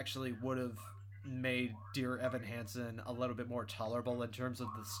songs that actually would have made Dear Evan Hansen a little bit more tolerable in terms of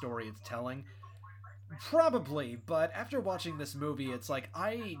the story it's telling, probably, but after watching this movie, it's like,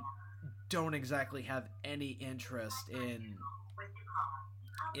 I don't exactly have any interest in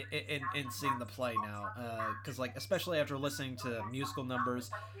seeing the play now, because, like, especially after listening to musical numbers,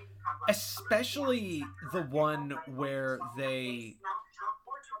 especially the one where they...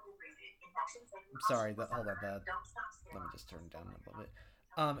 Sorry, hold on, let me just turn it down a little bit.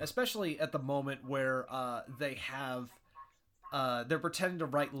 especially at the moment where they're pretending to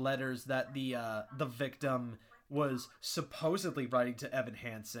write letters that the victim was supposedly writing to Evan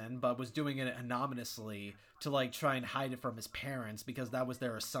Hansen, but was doing it anonymously to like try and hide it from his parents because that was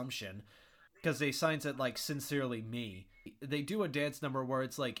their assumption. Because they signs it like "Sincerely Me." They do a dance number where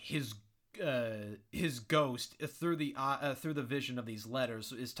it's like his ghost through the vision of these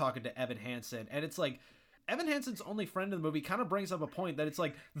letters is talking to Evan Hansen, and it's like Evan Hansen's only friend in the movie kind of brings up a point that it's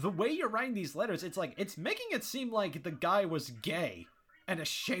like the way you're writing these letters, it's like it's making it seem like the guy was gay and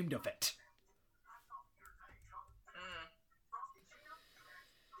ashamed of it.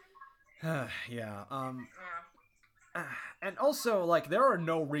 Yeah. And also, like, there are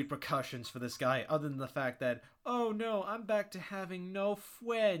no repercussions for this guy other than the fact that, oh no, I'm back to having no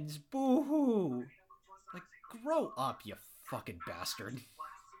friends. Boo-hoo. Like, grow up, you fucking bastard.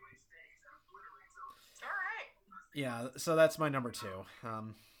 Alright. Yeah, so that's my number 2.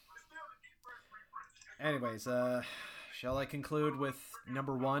 Anyways, shall I conclude with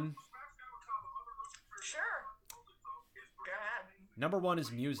number 1? Sure. Go ahead. Number 1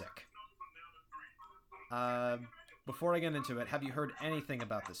 is music. Before I get into it, have you heard anything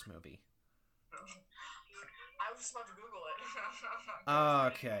about this movie? I was just about to Google it.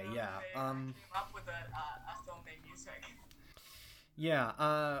 Okay, yeah. They came up with a film named Music.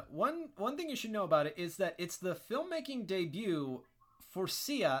 Yeah, one thing you should know about it is that it's the filmmaking debut for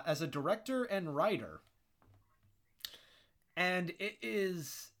Sia as a director and writer. And it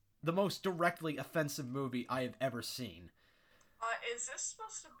is the most directly offensive movie I have ever seen. Is this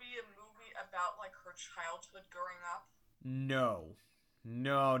supposed to be a movie about, like, her childhood growing up? No.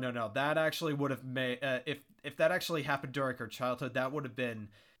 That actually would have made... if that actually happened during her childhood, that would have been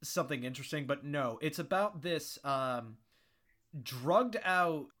something interesting. But no, it's about this drugged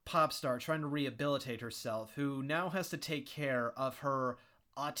out pop star trying to rehabilitate herself, who now has to take care of her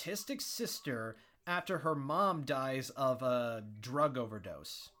autistic sister after her mom dies of a drug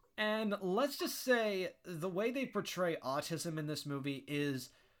overdose. And let's just say the way they portray autism in this movie is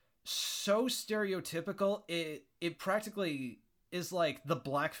so stereotypical, it practically is like the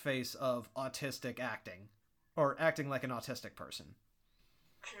blackface of autistic acting, or acting like an autistic person.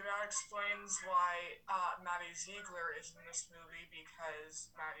 Okay, that explains why Maddie Ziegler is in this movie,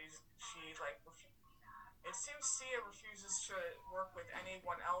 because it seems Sia refuses to work with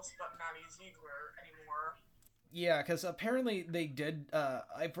anyone else but Maddie Ziegler anymore. Yeah, because apparently they did,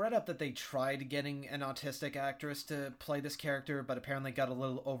 I've read up that they tried getting an autistic actress to play this character, but apparently got a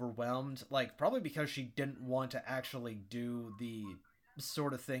little overwhelmed, like, probably because she didn't want to actually do the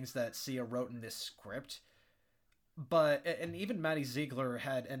sort of things that Sia wrote in this script. But, and even Maddie Ziegler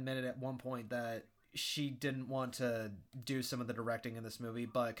had admitted at one point that she didn't want to do some of the directing in this movie,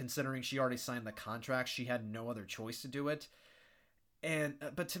 but considering she already signed the contract, she had no other choice to do it. And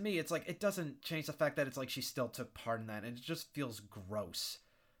but to me, it's like, it doesn't change the fact that it's like she still took part in that, and it just feels gross.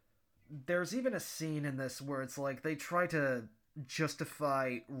 There's even a scene in this where it's like they try to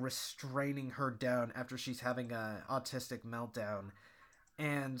justify restraining her down after she's having an autistic meltdown,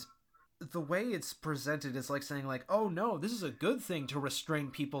 and the way it's presented is like saying like, oh no, this is a good thing to restrain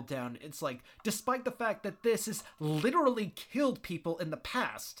people down. It's like, despite the fact that this has literally killed people in the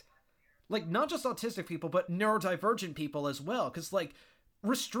past. Like, not just autistic people, but neurodivergent people as well. Because, like,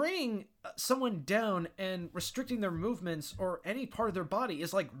 restraining someone down and restricting their movements or any part of their body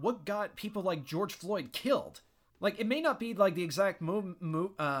is, like, what got people like George Floyd killed. Like, it may not be, like, the exact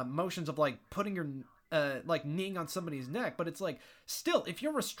motions of, like, putting your, like, kneeing on somebody's neck, but it's, like, still, if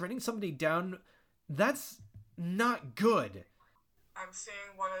you're restraining somebody down, that's not good. I'm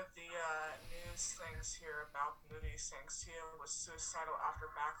seeing one of the news things here about the movie saying Sia was suicidal after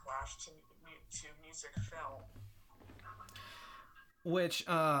backlash to music film. Which,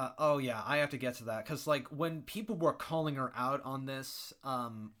 oh yeah, I have to get to that, because, like, when people were calling her out on this,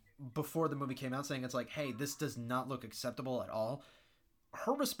 before the movie came out, saying it's like, hey, this does not look acceptable at all,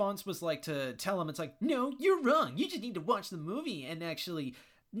 her response was, like, to tell him, it's like, no, you're wrong, you just need to watch the movie and actually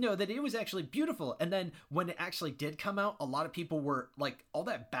know that it was actually beautiful. And then when it actually did come out, a lot of people were, like, all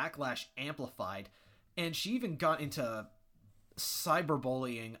that backlash amplified, and she even got into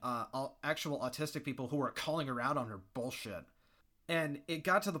cyberbullying actual autistic people who were calling her out on her bullshit. And it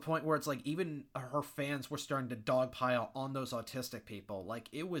got to the point where it's like even her fans were starting to dogpile on those autistic people. Like,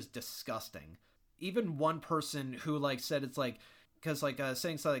 it was disgusting. Even one person who, like, said it's like, because, like,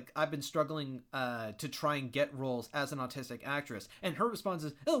 saying so, like, I've been struggling to try and get roles as an autistic actress, and her response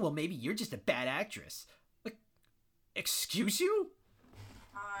is, oh, well, maybe you're just a bad actress. Like, excuse you?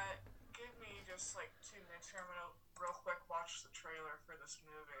 Give me just, like, 2 minutes here. I'm gonna real quick watch the trailer for this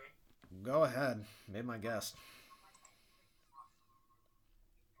movie. Go ahead. Be my guest.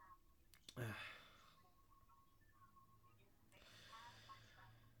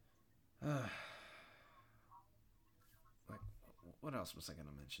 Like, what else was I gonna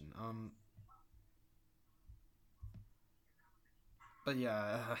mention? But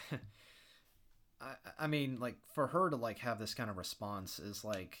yeah, I mean, like, for her to like have this kind of response is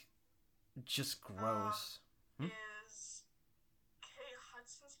like just gross. Is Kate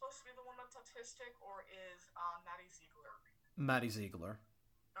Hudson supposed to be the one that's autistic, or is Maddie Ziegler? Maddie Ziegler.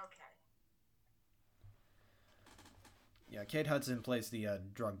 Okay. Yeah, Kate Hudson plays the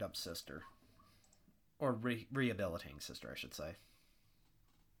drugged up sister, or rehabilitating sister, I should say.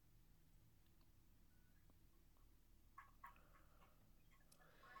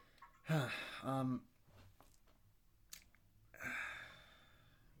 um,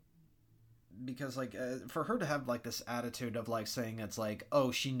 because like for her to have like this attitude of like saying it's like,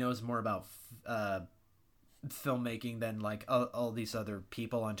 oh, she knows more about filmmaking than like all these other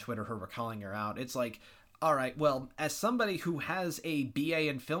people on Twitter who were calling her out. It's like, all right, well, as somebody who has a BA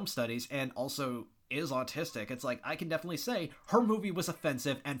in film studies and also is autistic, it's like I can definitely say her movie was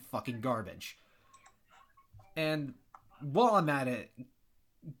offensive and fucking garbage. And while I'm at it,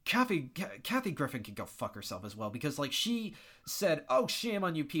 Kathy Griffin can go fuck herself as well, because like she said, oh, shame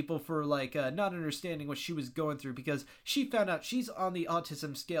on you people for like not understanding what she was going through, because she found out she's on the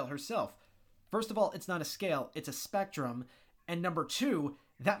autism scale herself. First of all, it's not a scale, it's a spectrum, and number two,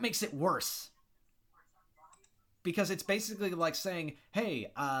 that makes it worse, because it's basically like saying,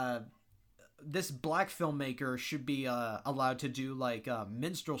 hey, this black filmmaker should be allowed to do like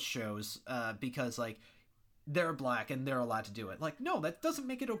minstrel shows because like they're black and they're allowed to do it. Like, no, that doesn't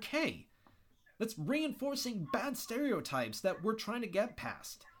make it okay. That's reinforcing bad stereotypes that we're trying to get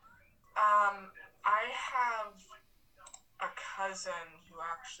past. I have a cousin who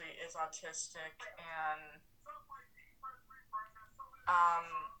actually is autistic, and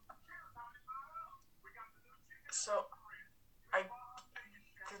so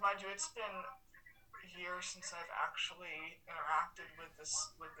because mind you, it's been years since I've actually interacted with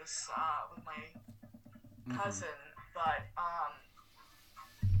my cousin, but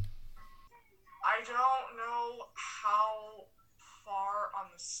I don't know how far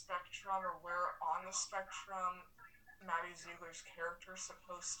on the spectrum or where on the spectrum Maddie Ziegler's character is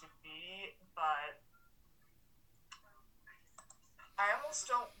supposed to be, but I almost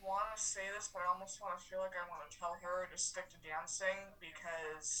don't want to say this, but I almost want to feel like I want to tell her to stick to dancing,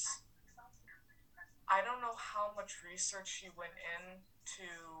 because I don't know how much research she went into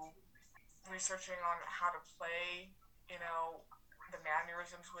researching on how to play, the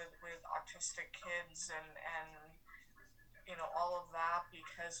mannerisms with autistic kids and all of that,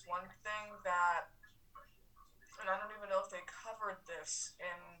 because one thing that, and I don't even know if they covered this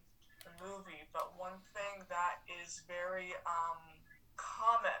in the movie, but one thing that is very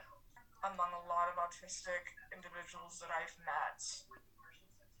common among a lot of autistic individuals that I've met,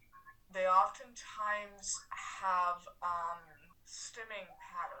 they oftentimes have stimming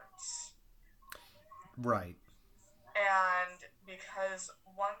patterns. Right. And because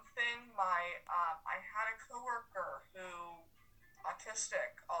one thing, I had a coworker who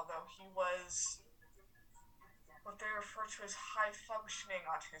autistic, although he was what they refer to as high functioning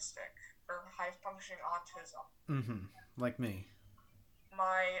autistic or high functioning autism. Mm-hmm. Like me.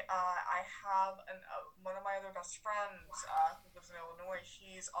 I have one of my other best friends who lives in Illinois.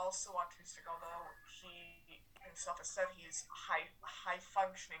 He's also autistic, although he himself has said he's high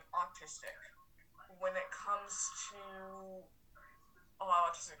functioning autistic. When it comes to a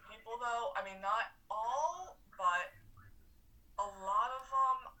lot of autistic people, though, I mean, not all, but a lot of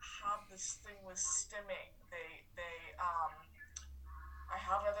them have this thing with stimming. I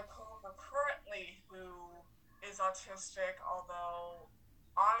have another coworker currently who is autistic, although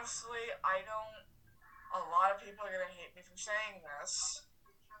honestly, a lot of people are gonna hate me for saying this.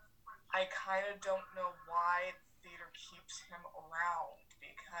 I kind of don't know why theater keeps him around,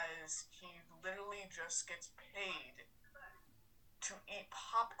 because he literally just gets paid to eat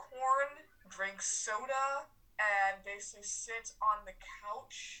popcorn, drink soda, and basically sit on the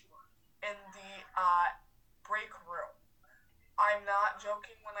couch in the break room. I'm not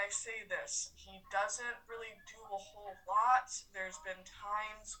joking when I say this. He doesn't really do a whole lot. There's been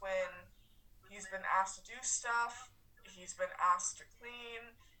times when he's been asked to do stuff, he's been asked to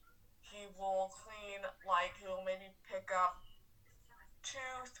clean. He will clean, like, he'll maybe pick up 2,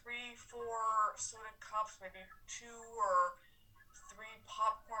 3, 4 soda cups, maybe 2 or 3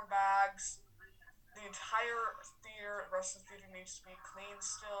 popcorn bags. The entire theater, rest of the theater needs to be clean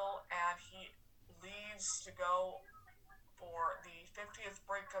still, and he leaves to go for the 50th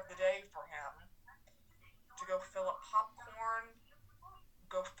break of the day for him to go fill up popcorn,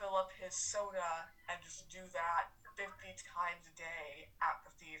 go fill up his soda and just do that 50 times a day at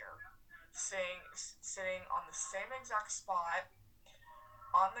the theater. Sitting on the same exact spot,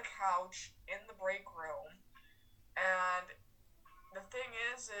 on the couch, in the break room. And the thing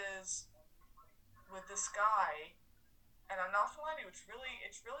is with this guy, and I'm not gonna lie to you, it's really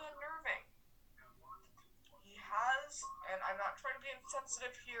unnerving. He has, and I'm not trying to be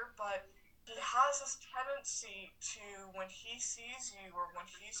insensitive here, but he has this tendency to, when he sees you or when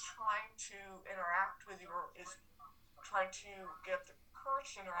he's trying to interact with you or is trying to get the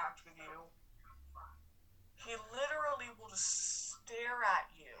courage to interact with you, he literally will just stare at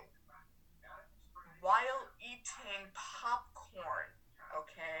you while eating popcorn,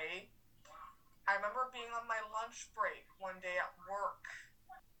 okay? I remember being on my lunch break one day at work.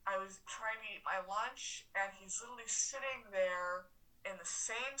 I was trying to eat my lunch, and he's literally sitting there in the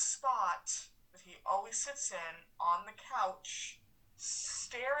same spot that he always sits in, on the couch,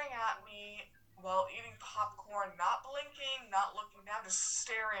 staring at me while eating popcorn, not blinking, not looking down, just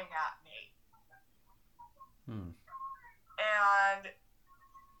staring at me. And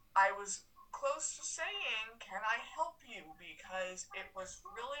I was close to saying, can I help you? Because it was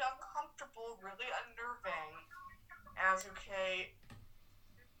really uncomfortable, really unnerving. As, okay,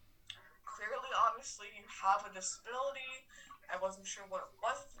 clearly, obviously, you have a disability. I wasn't sure what it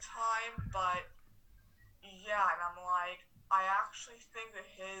was at the time, but yeah, and I'm like, I actually think that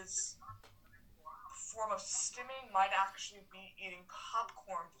his form of stimming might actually be eating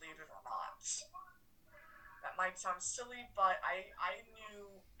popcorn, believe it or not. That might sound silly, but I knew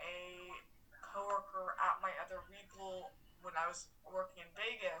a coworker at my other Regal when I was working in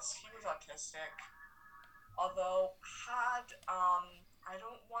Vegas. He was autistic, although had I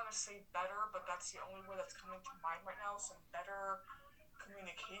don't want to say better, but that's the only word that's coming to mind right now, some better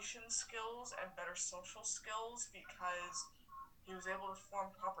communication skills and better social skills, because he was able to form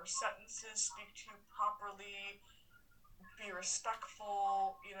proper sentences, speak to you properly, be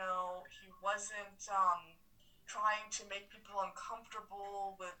respectful. You know, he wasn't trying to make people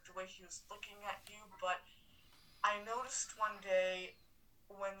uncomfortable with the way he was looking at you. But I noticed one day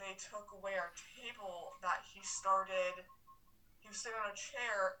when they took away our table that he was sitting on a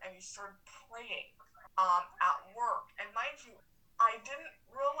chair and he started praying at work. And mind you, I didn't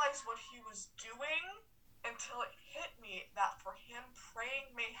realize what he was doing until it hit me that for him,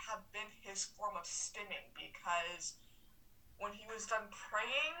 praying may have been his form of stimming, because when he was done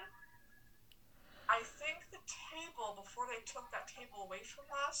praying, I think the table, before they took that table away from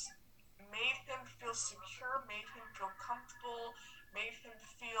us, made him feel secure, made him feel comfortable, made him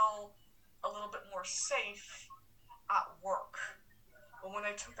feel a little bit more safe at work. But when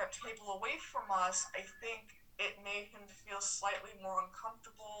they took that table away from us, I think it made him feel slightly more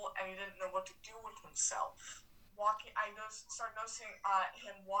uncomfortable, and he didn't know what to do with himself. Started noticing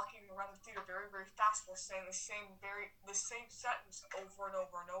him walking around the theater very, very fast while saying the same sentence over and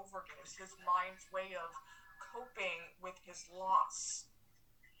over and over again. It was his mind's way of coping with his loss.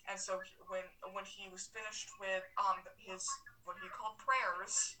 And so when he was finished with his what he called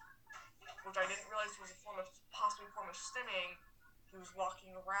prayers, which I didn't realize was possibly a form of stimming, he was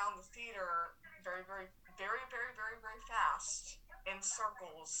walking around the theater very, very, very, very, very, very fast in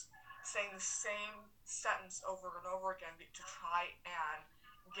circles, saying the same sentence over and over again to try and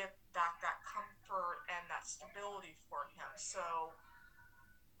get back that comfort and that stability for him. So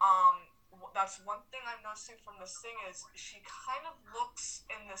that's one thing I'm noticing from this thing is she kind of looks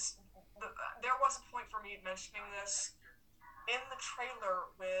in this. There was a point for me mentioning this in the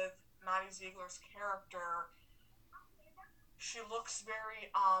trailer with Maddie Ziegler's character. She looks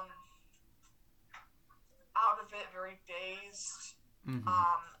very out of it, very dazed.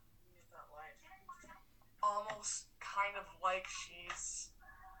 Almost kind of like she's,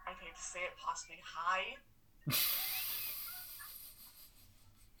 I hate to say it, possibly high.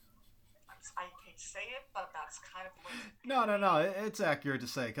 I hate to say it, but that's kind of the way. No, it's accurate to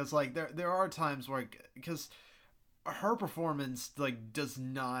say, because like there are times where, because her performance like does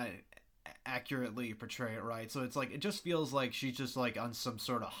not accurately portray it right, so it's like it just feels like she's just like on some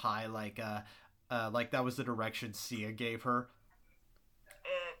sort of high, like that was the direction Sia gave her.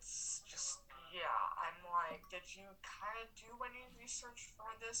 It's just, yeah, I'm like, did you kind of do any research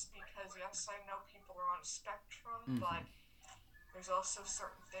for this? Because yes, I know people are on a spectrum, but there's also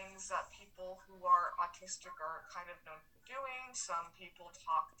certain things that people who are autistic are kind of known for doing. Some people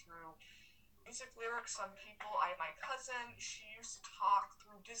talk through music lyrics. Some people, my cousin, she used to talk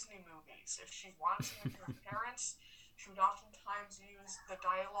through Disney movies. If she wanted something with her parents, she would oftentimes use the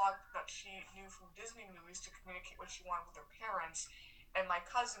dialogue that she knew from Disney movies to communicate what she wanted with her parents. And my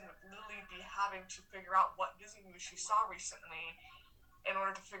cousin would literally be having to figure out what Disney movie she saw recently in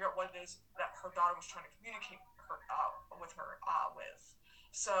order to figure out what it is that her daughter was trying to communicate with her with.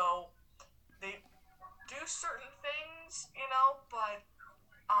 So they do certain things, but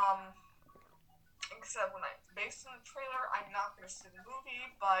except based on the trailer, I'm not going to see the movie,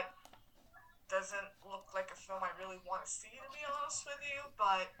 but doesn't look like a film I really want to see, to be honest with you.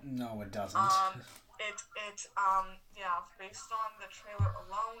 But No, it doesn't. Based on the trailer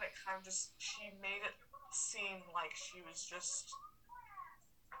alone, it kind of she made it seem like she was just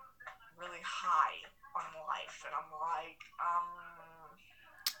really high on life, and I'm like,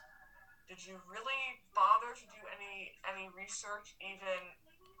 did you really bother to do any research, even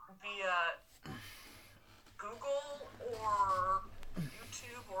via Google or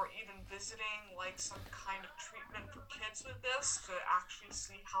YouTube, or even visiting like some kind of treatment for kids with this to actually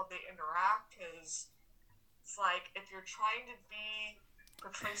see how they interact? Because it's like, if you're trying to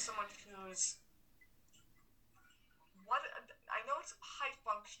portray someone who's I know it's high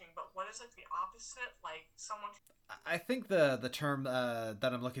functioning, but what is like the opposite? Like someone. I think the term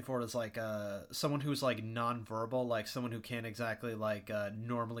that I'm looking for is like someone who's like nonverbal, like someone who can't exactly like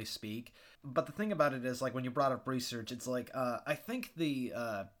normally speak. But the thing about it is, like, when you brought up research, it's like I think the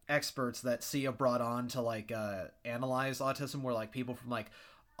experts that Sia brought on to like analyze autism were like people from like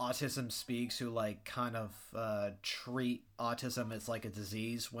Autism Speaks, who like kind of treat autism as like a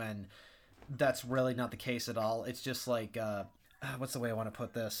disease when that's really not the case at all. It's just like what's the way I want to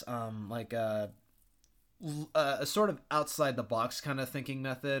put this? A sort of outside the box kind of thinking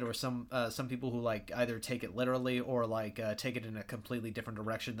method, or some people who like either take it literally or like take it in a completely different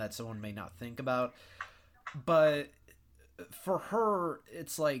direction that someone may not think about. But for her,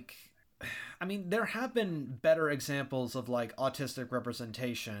 it's like, I mean, there have been better examples of like autistic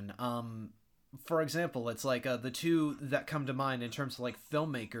representation. For example, it's like the two that come to mind in terms of like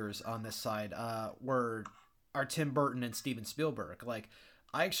filmmakers on this side are Tim Burton and Steven Spielberg. Like,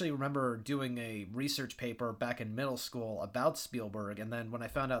 I actually remember doing a research paper back in middle school about Spielberg, and then when I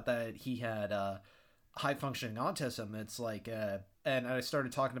found out that he had high-functioning autism, it's like, and I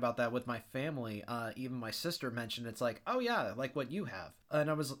started talking about that with my family. Even my sister mentioned, it's like, oh yeah, like what you have,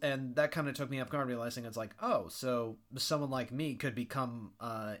 and that kind of took me off guard, realizing it's like, oh, so someone like me could become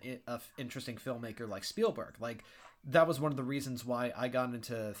a interesting filmmaker like Spielberg. Like, that was one of the reasons why I got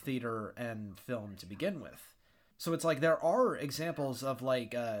into theater and film to begin with. So it's like there are examples of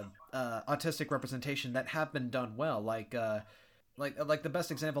like autistic representation that have been done well. Like the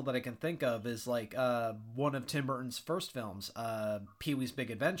best example that I can think of is like one of Tim Burton's first films, Pee-wee's Big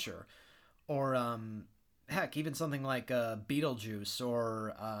Adventure, or heck, even something like Beetlejuice,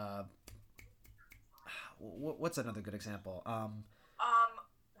 or what's another good example?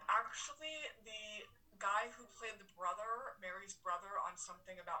 Actually, the guy who played Mary's brother on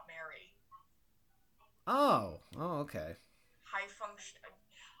Something About Mary. Oh, okay. High function.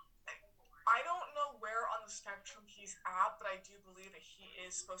 I don't know where on the spectrum he's at, but I do believe that he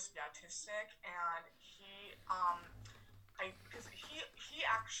is supposed to be autistic, and because he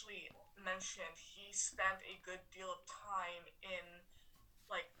actually mentioned he spent a good deal of time in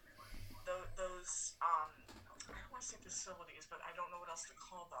like those I don't want to say facilities, but I don't know what else to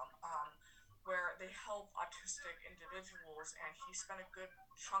call them, where they help autistic individuals, and he spent a good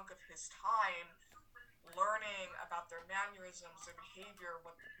chunk of his time learning about their mannerisms, their behavior,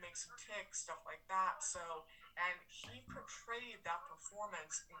 what makes them tick, stuff like that. So, and he portrayed that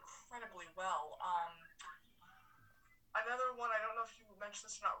performance incredibly well. Another one, I don't know if you mentioned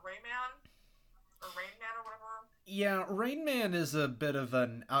this or not, Rain Man or whatever. Yeah, Rain Man is a bit of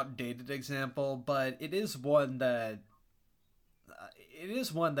an outdated example, but it is one that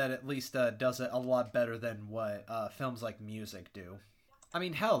at least does it a lot better than what films like Music do. I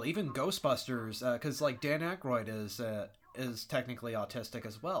mean, hell, even Ghostbusters, because like Dan Aykroyd is technically autistic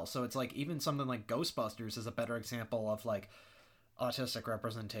as well. So it's like even something like Ghostbusters is a better example of like autistic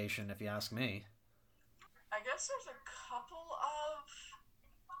representation, if you ask me. I guess there's a couple of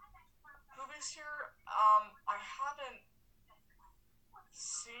movies here. I haven't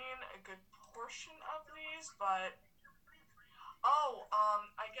seen a good portion of these, but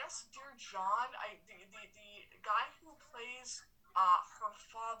I guess Dear John. The guy who plays her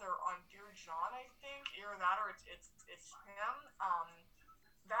father on Dear John, I think, either that or it's him.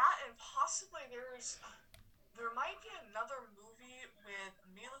 That, and possibly there might be another movie with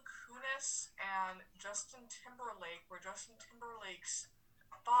Mila Kunis and Justin Timberlake, where Justin Timberlake's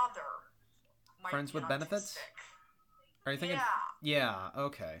father might Friends be with Benefits? autistic. Are you thinking? Yeah.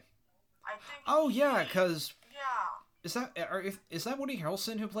 Okay. I think. Oh yeah, because yeah. is that Woody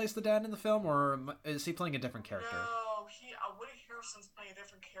Harrelson who plays the dad in the film, or is he playing a different character? No, Woody Harrelson's playing a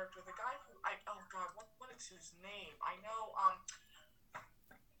different character. The guy who what is his name? I know.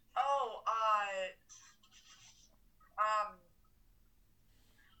 Oh,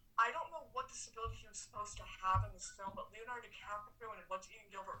 I don't know what disability he was supposed to have in this film, but Leonardo DiCaprio and What's Eating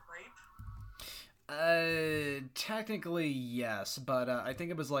Gilbert Grape. Technically yes, but I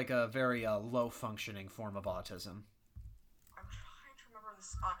think it was like a very low functioning form of autism. I'm trying to remember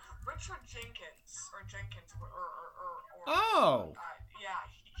this. Richard Jenkins, or Oh. yeah,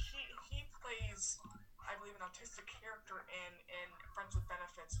 he plays, I believe, an autistic character in Friends with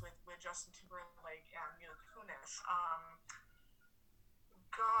Benefits with Justin Timberlake and Mila Kunis.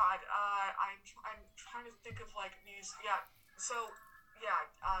 God, I'm trying to think of like these. Yeah, so yeah,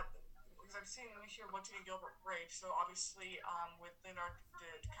 because I've seen the movie here, What's Eating Gilbert Grape. So obviously, with Leonardo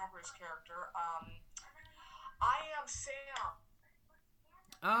DiCaprio's character, I Am Sam.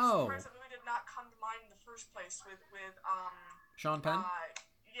 Oh. I'm surprised that movie did not come to mind in the first place with Sean Penn?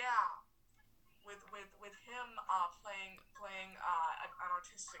 Yeah. With him playing an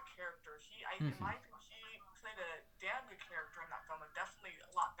autistic character. In my opinion, he played a damn good character in that film, and definitely a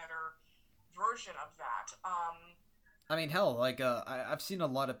lot better version of that. I mean, hell, like I've seen a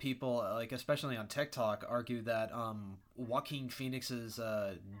lot of people, like especially on TikTok, argue that Joaquin Phoenix's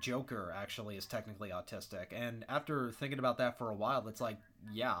Joker actually is technically autistic, and after thinking about that for a while, it's like,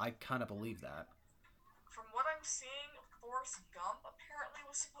 yeah, I kind of believe that. From what I'm seeing, Forrest Gump apparently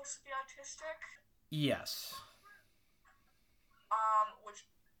was supposed to be autistic. Yes. Which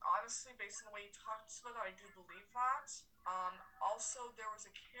honestly, based on the way you talked about that, I do believe that. Also, there was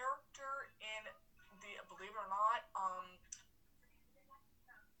a character in the, believe it or not,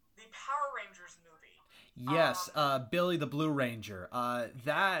 the Power Rangers movie. Yes, Billy the Blue Ranger.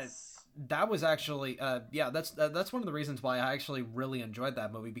 That was actually that's one of the reasons why I actually really enjoyed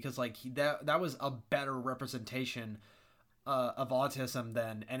that movie, because like that was a better representation of autism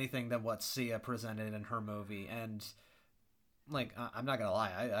than anything than what Sia presented in her movie, and like I'm not gonna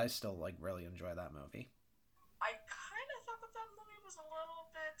lie, I still like really enjoy that movie. I kind of thought that movie was a little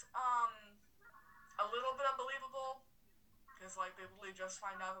bit unbelievable, because like they literally just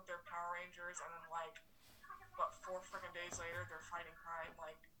find out that they're Power Rangers, and then like what, 4 freaking days later they're fighting crime.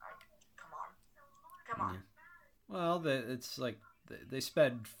 Like come on. Yeah. Well, it's like they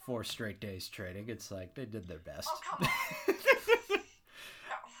spent 4 straight days training. It's like they did their best. Oh, come on. No.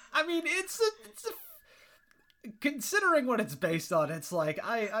 I mean, it's a considering what it's based on, it's like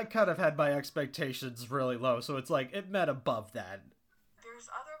I kind of had my expectations really low, so it's like it met above that. There's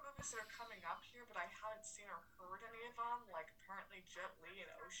other movies that are coming up here, but I haven't seen or heard any of them. Like apparently Jet Li and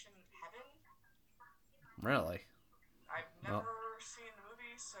Ocean Heaven. Really? I've never seen the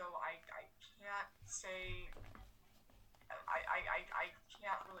movie, so I can't say. I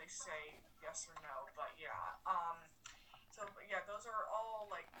can't really say yes or no, but yeah. So yeah, those are all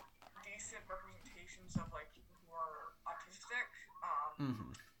like decent representations of like people who are autistic.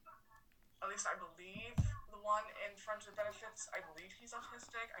 At least I believe the one in Friends with Benefits, I believe he's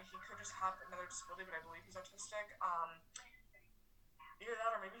autistic. He could just have another disability, but I believe he's autistic. Either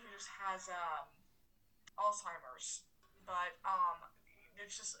that or maybe he just has Alzheimer's. But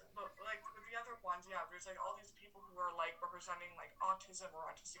it's just like with the other ones, yeah, there's like all these people who are like representing like autism or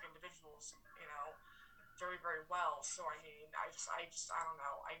autistic individuals, you know, very, very well. So I mean, I don't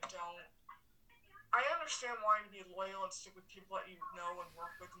know. I understand wanting to be loyal and stick with people that you know and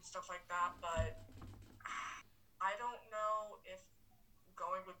work with and stuff like that, but I don't know if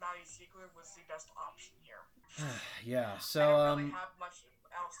going with Maddie Ziegler was the best option here. Yeah, so I don't really have much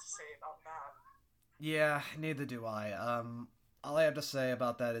else to say about that. Yeah, neither do I. All I have to say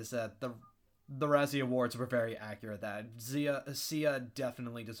about that is that the Razzie Awards were very accurate. That Sia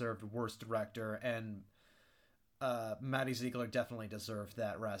definitely deserved Worst Director, and Maddie Ziegler definitely deserved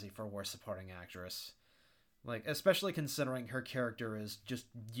that Razzie for Worst Supporting Actress. Like, especially considering her character is just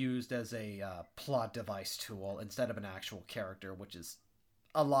used as a plot device tool instead of an actual character, which is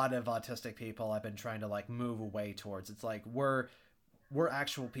a lot of autistic people I've been trying to like move away towards. It's like we're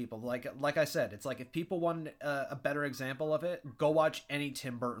actual people. Like I said, it's like if people want a better example of it, go watch any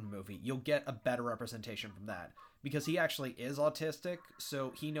Tim Burton movie. You'll get a better representation from that, because he actually is autistic,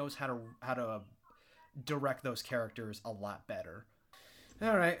 so he knows how to direct those characters a lot better.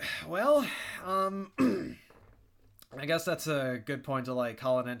 All right, well, I guess that's a good point to like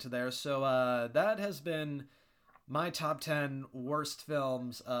call it into there. So that has been my top 10 worst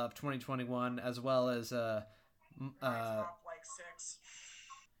films of 2021, as well as top like 6.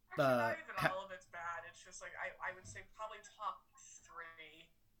 Actually, not even all of it's bad. It's just like I would say probably top 3,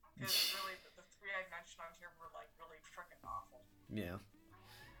 because really the 3 I mentioned on here were like really freaking awful. Yeah.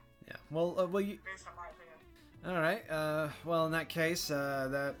 Well, based on my opinion. All right. Well, in that case,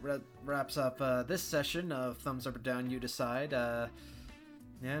 that wraps up this session of Thumbs Up or Down, You Decide.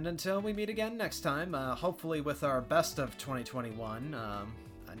 And until we meet again next time, hopefully with our best of 2021,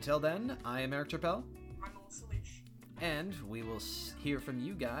 until then, I am Eric Trappell. I'm Melissa Leach. And we will hear from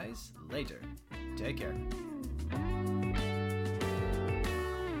you guys later. Take care.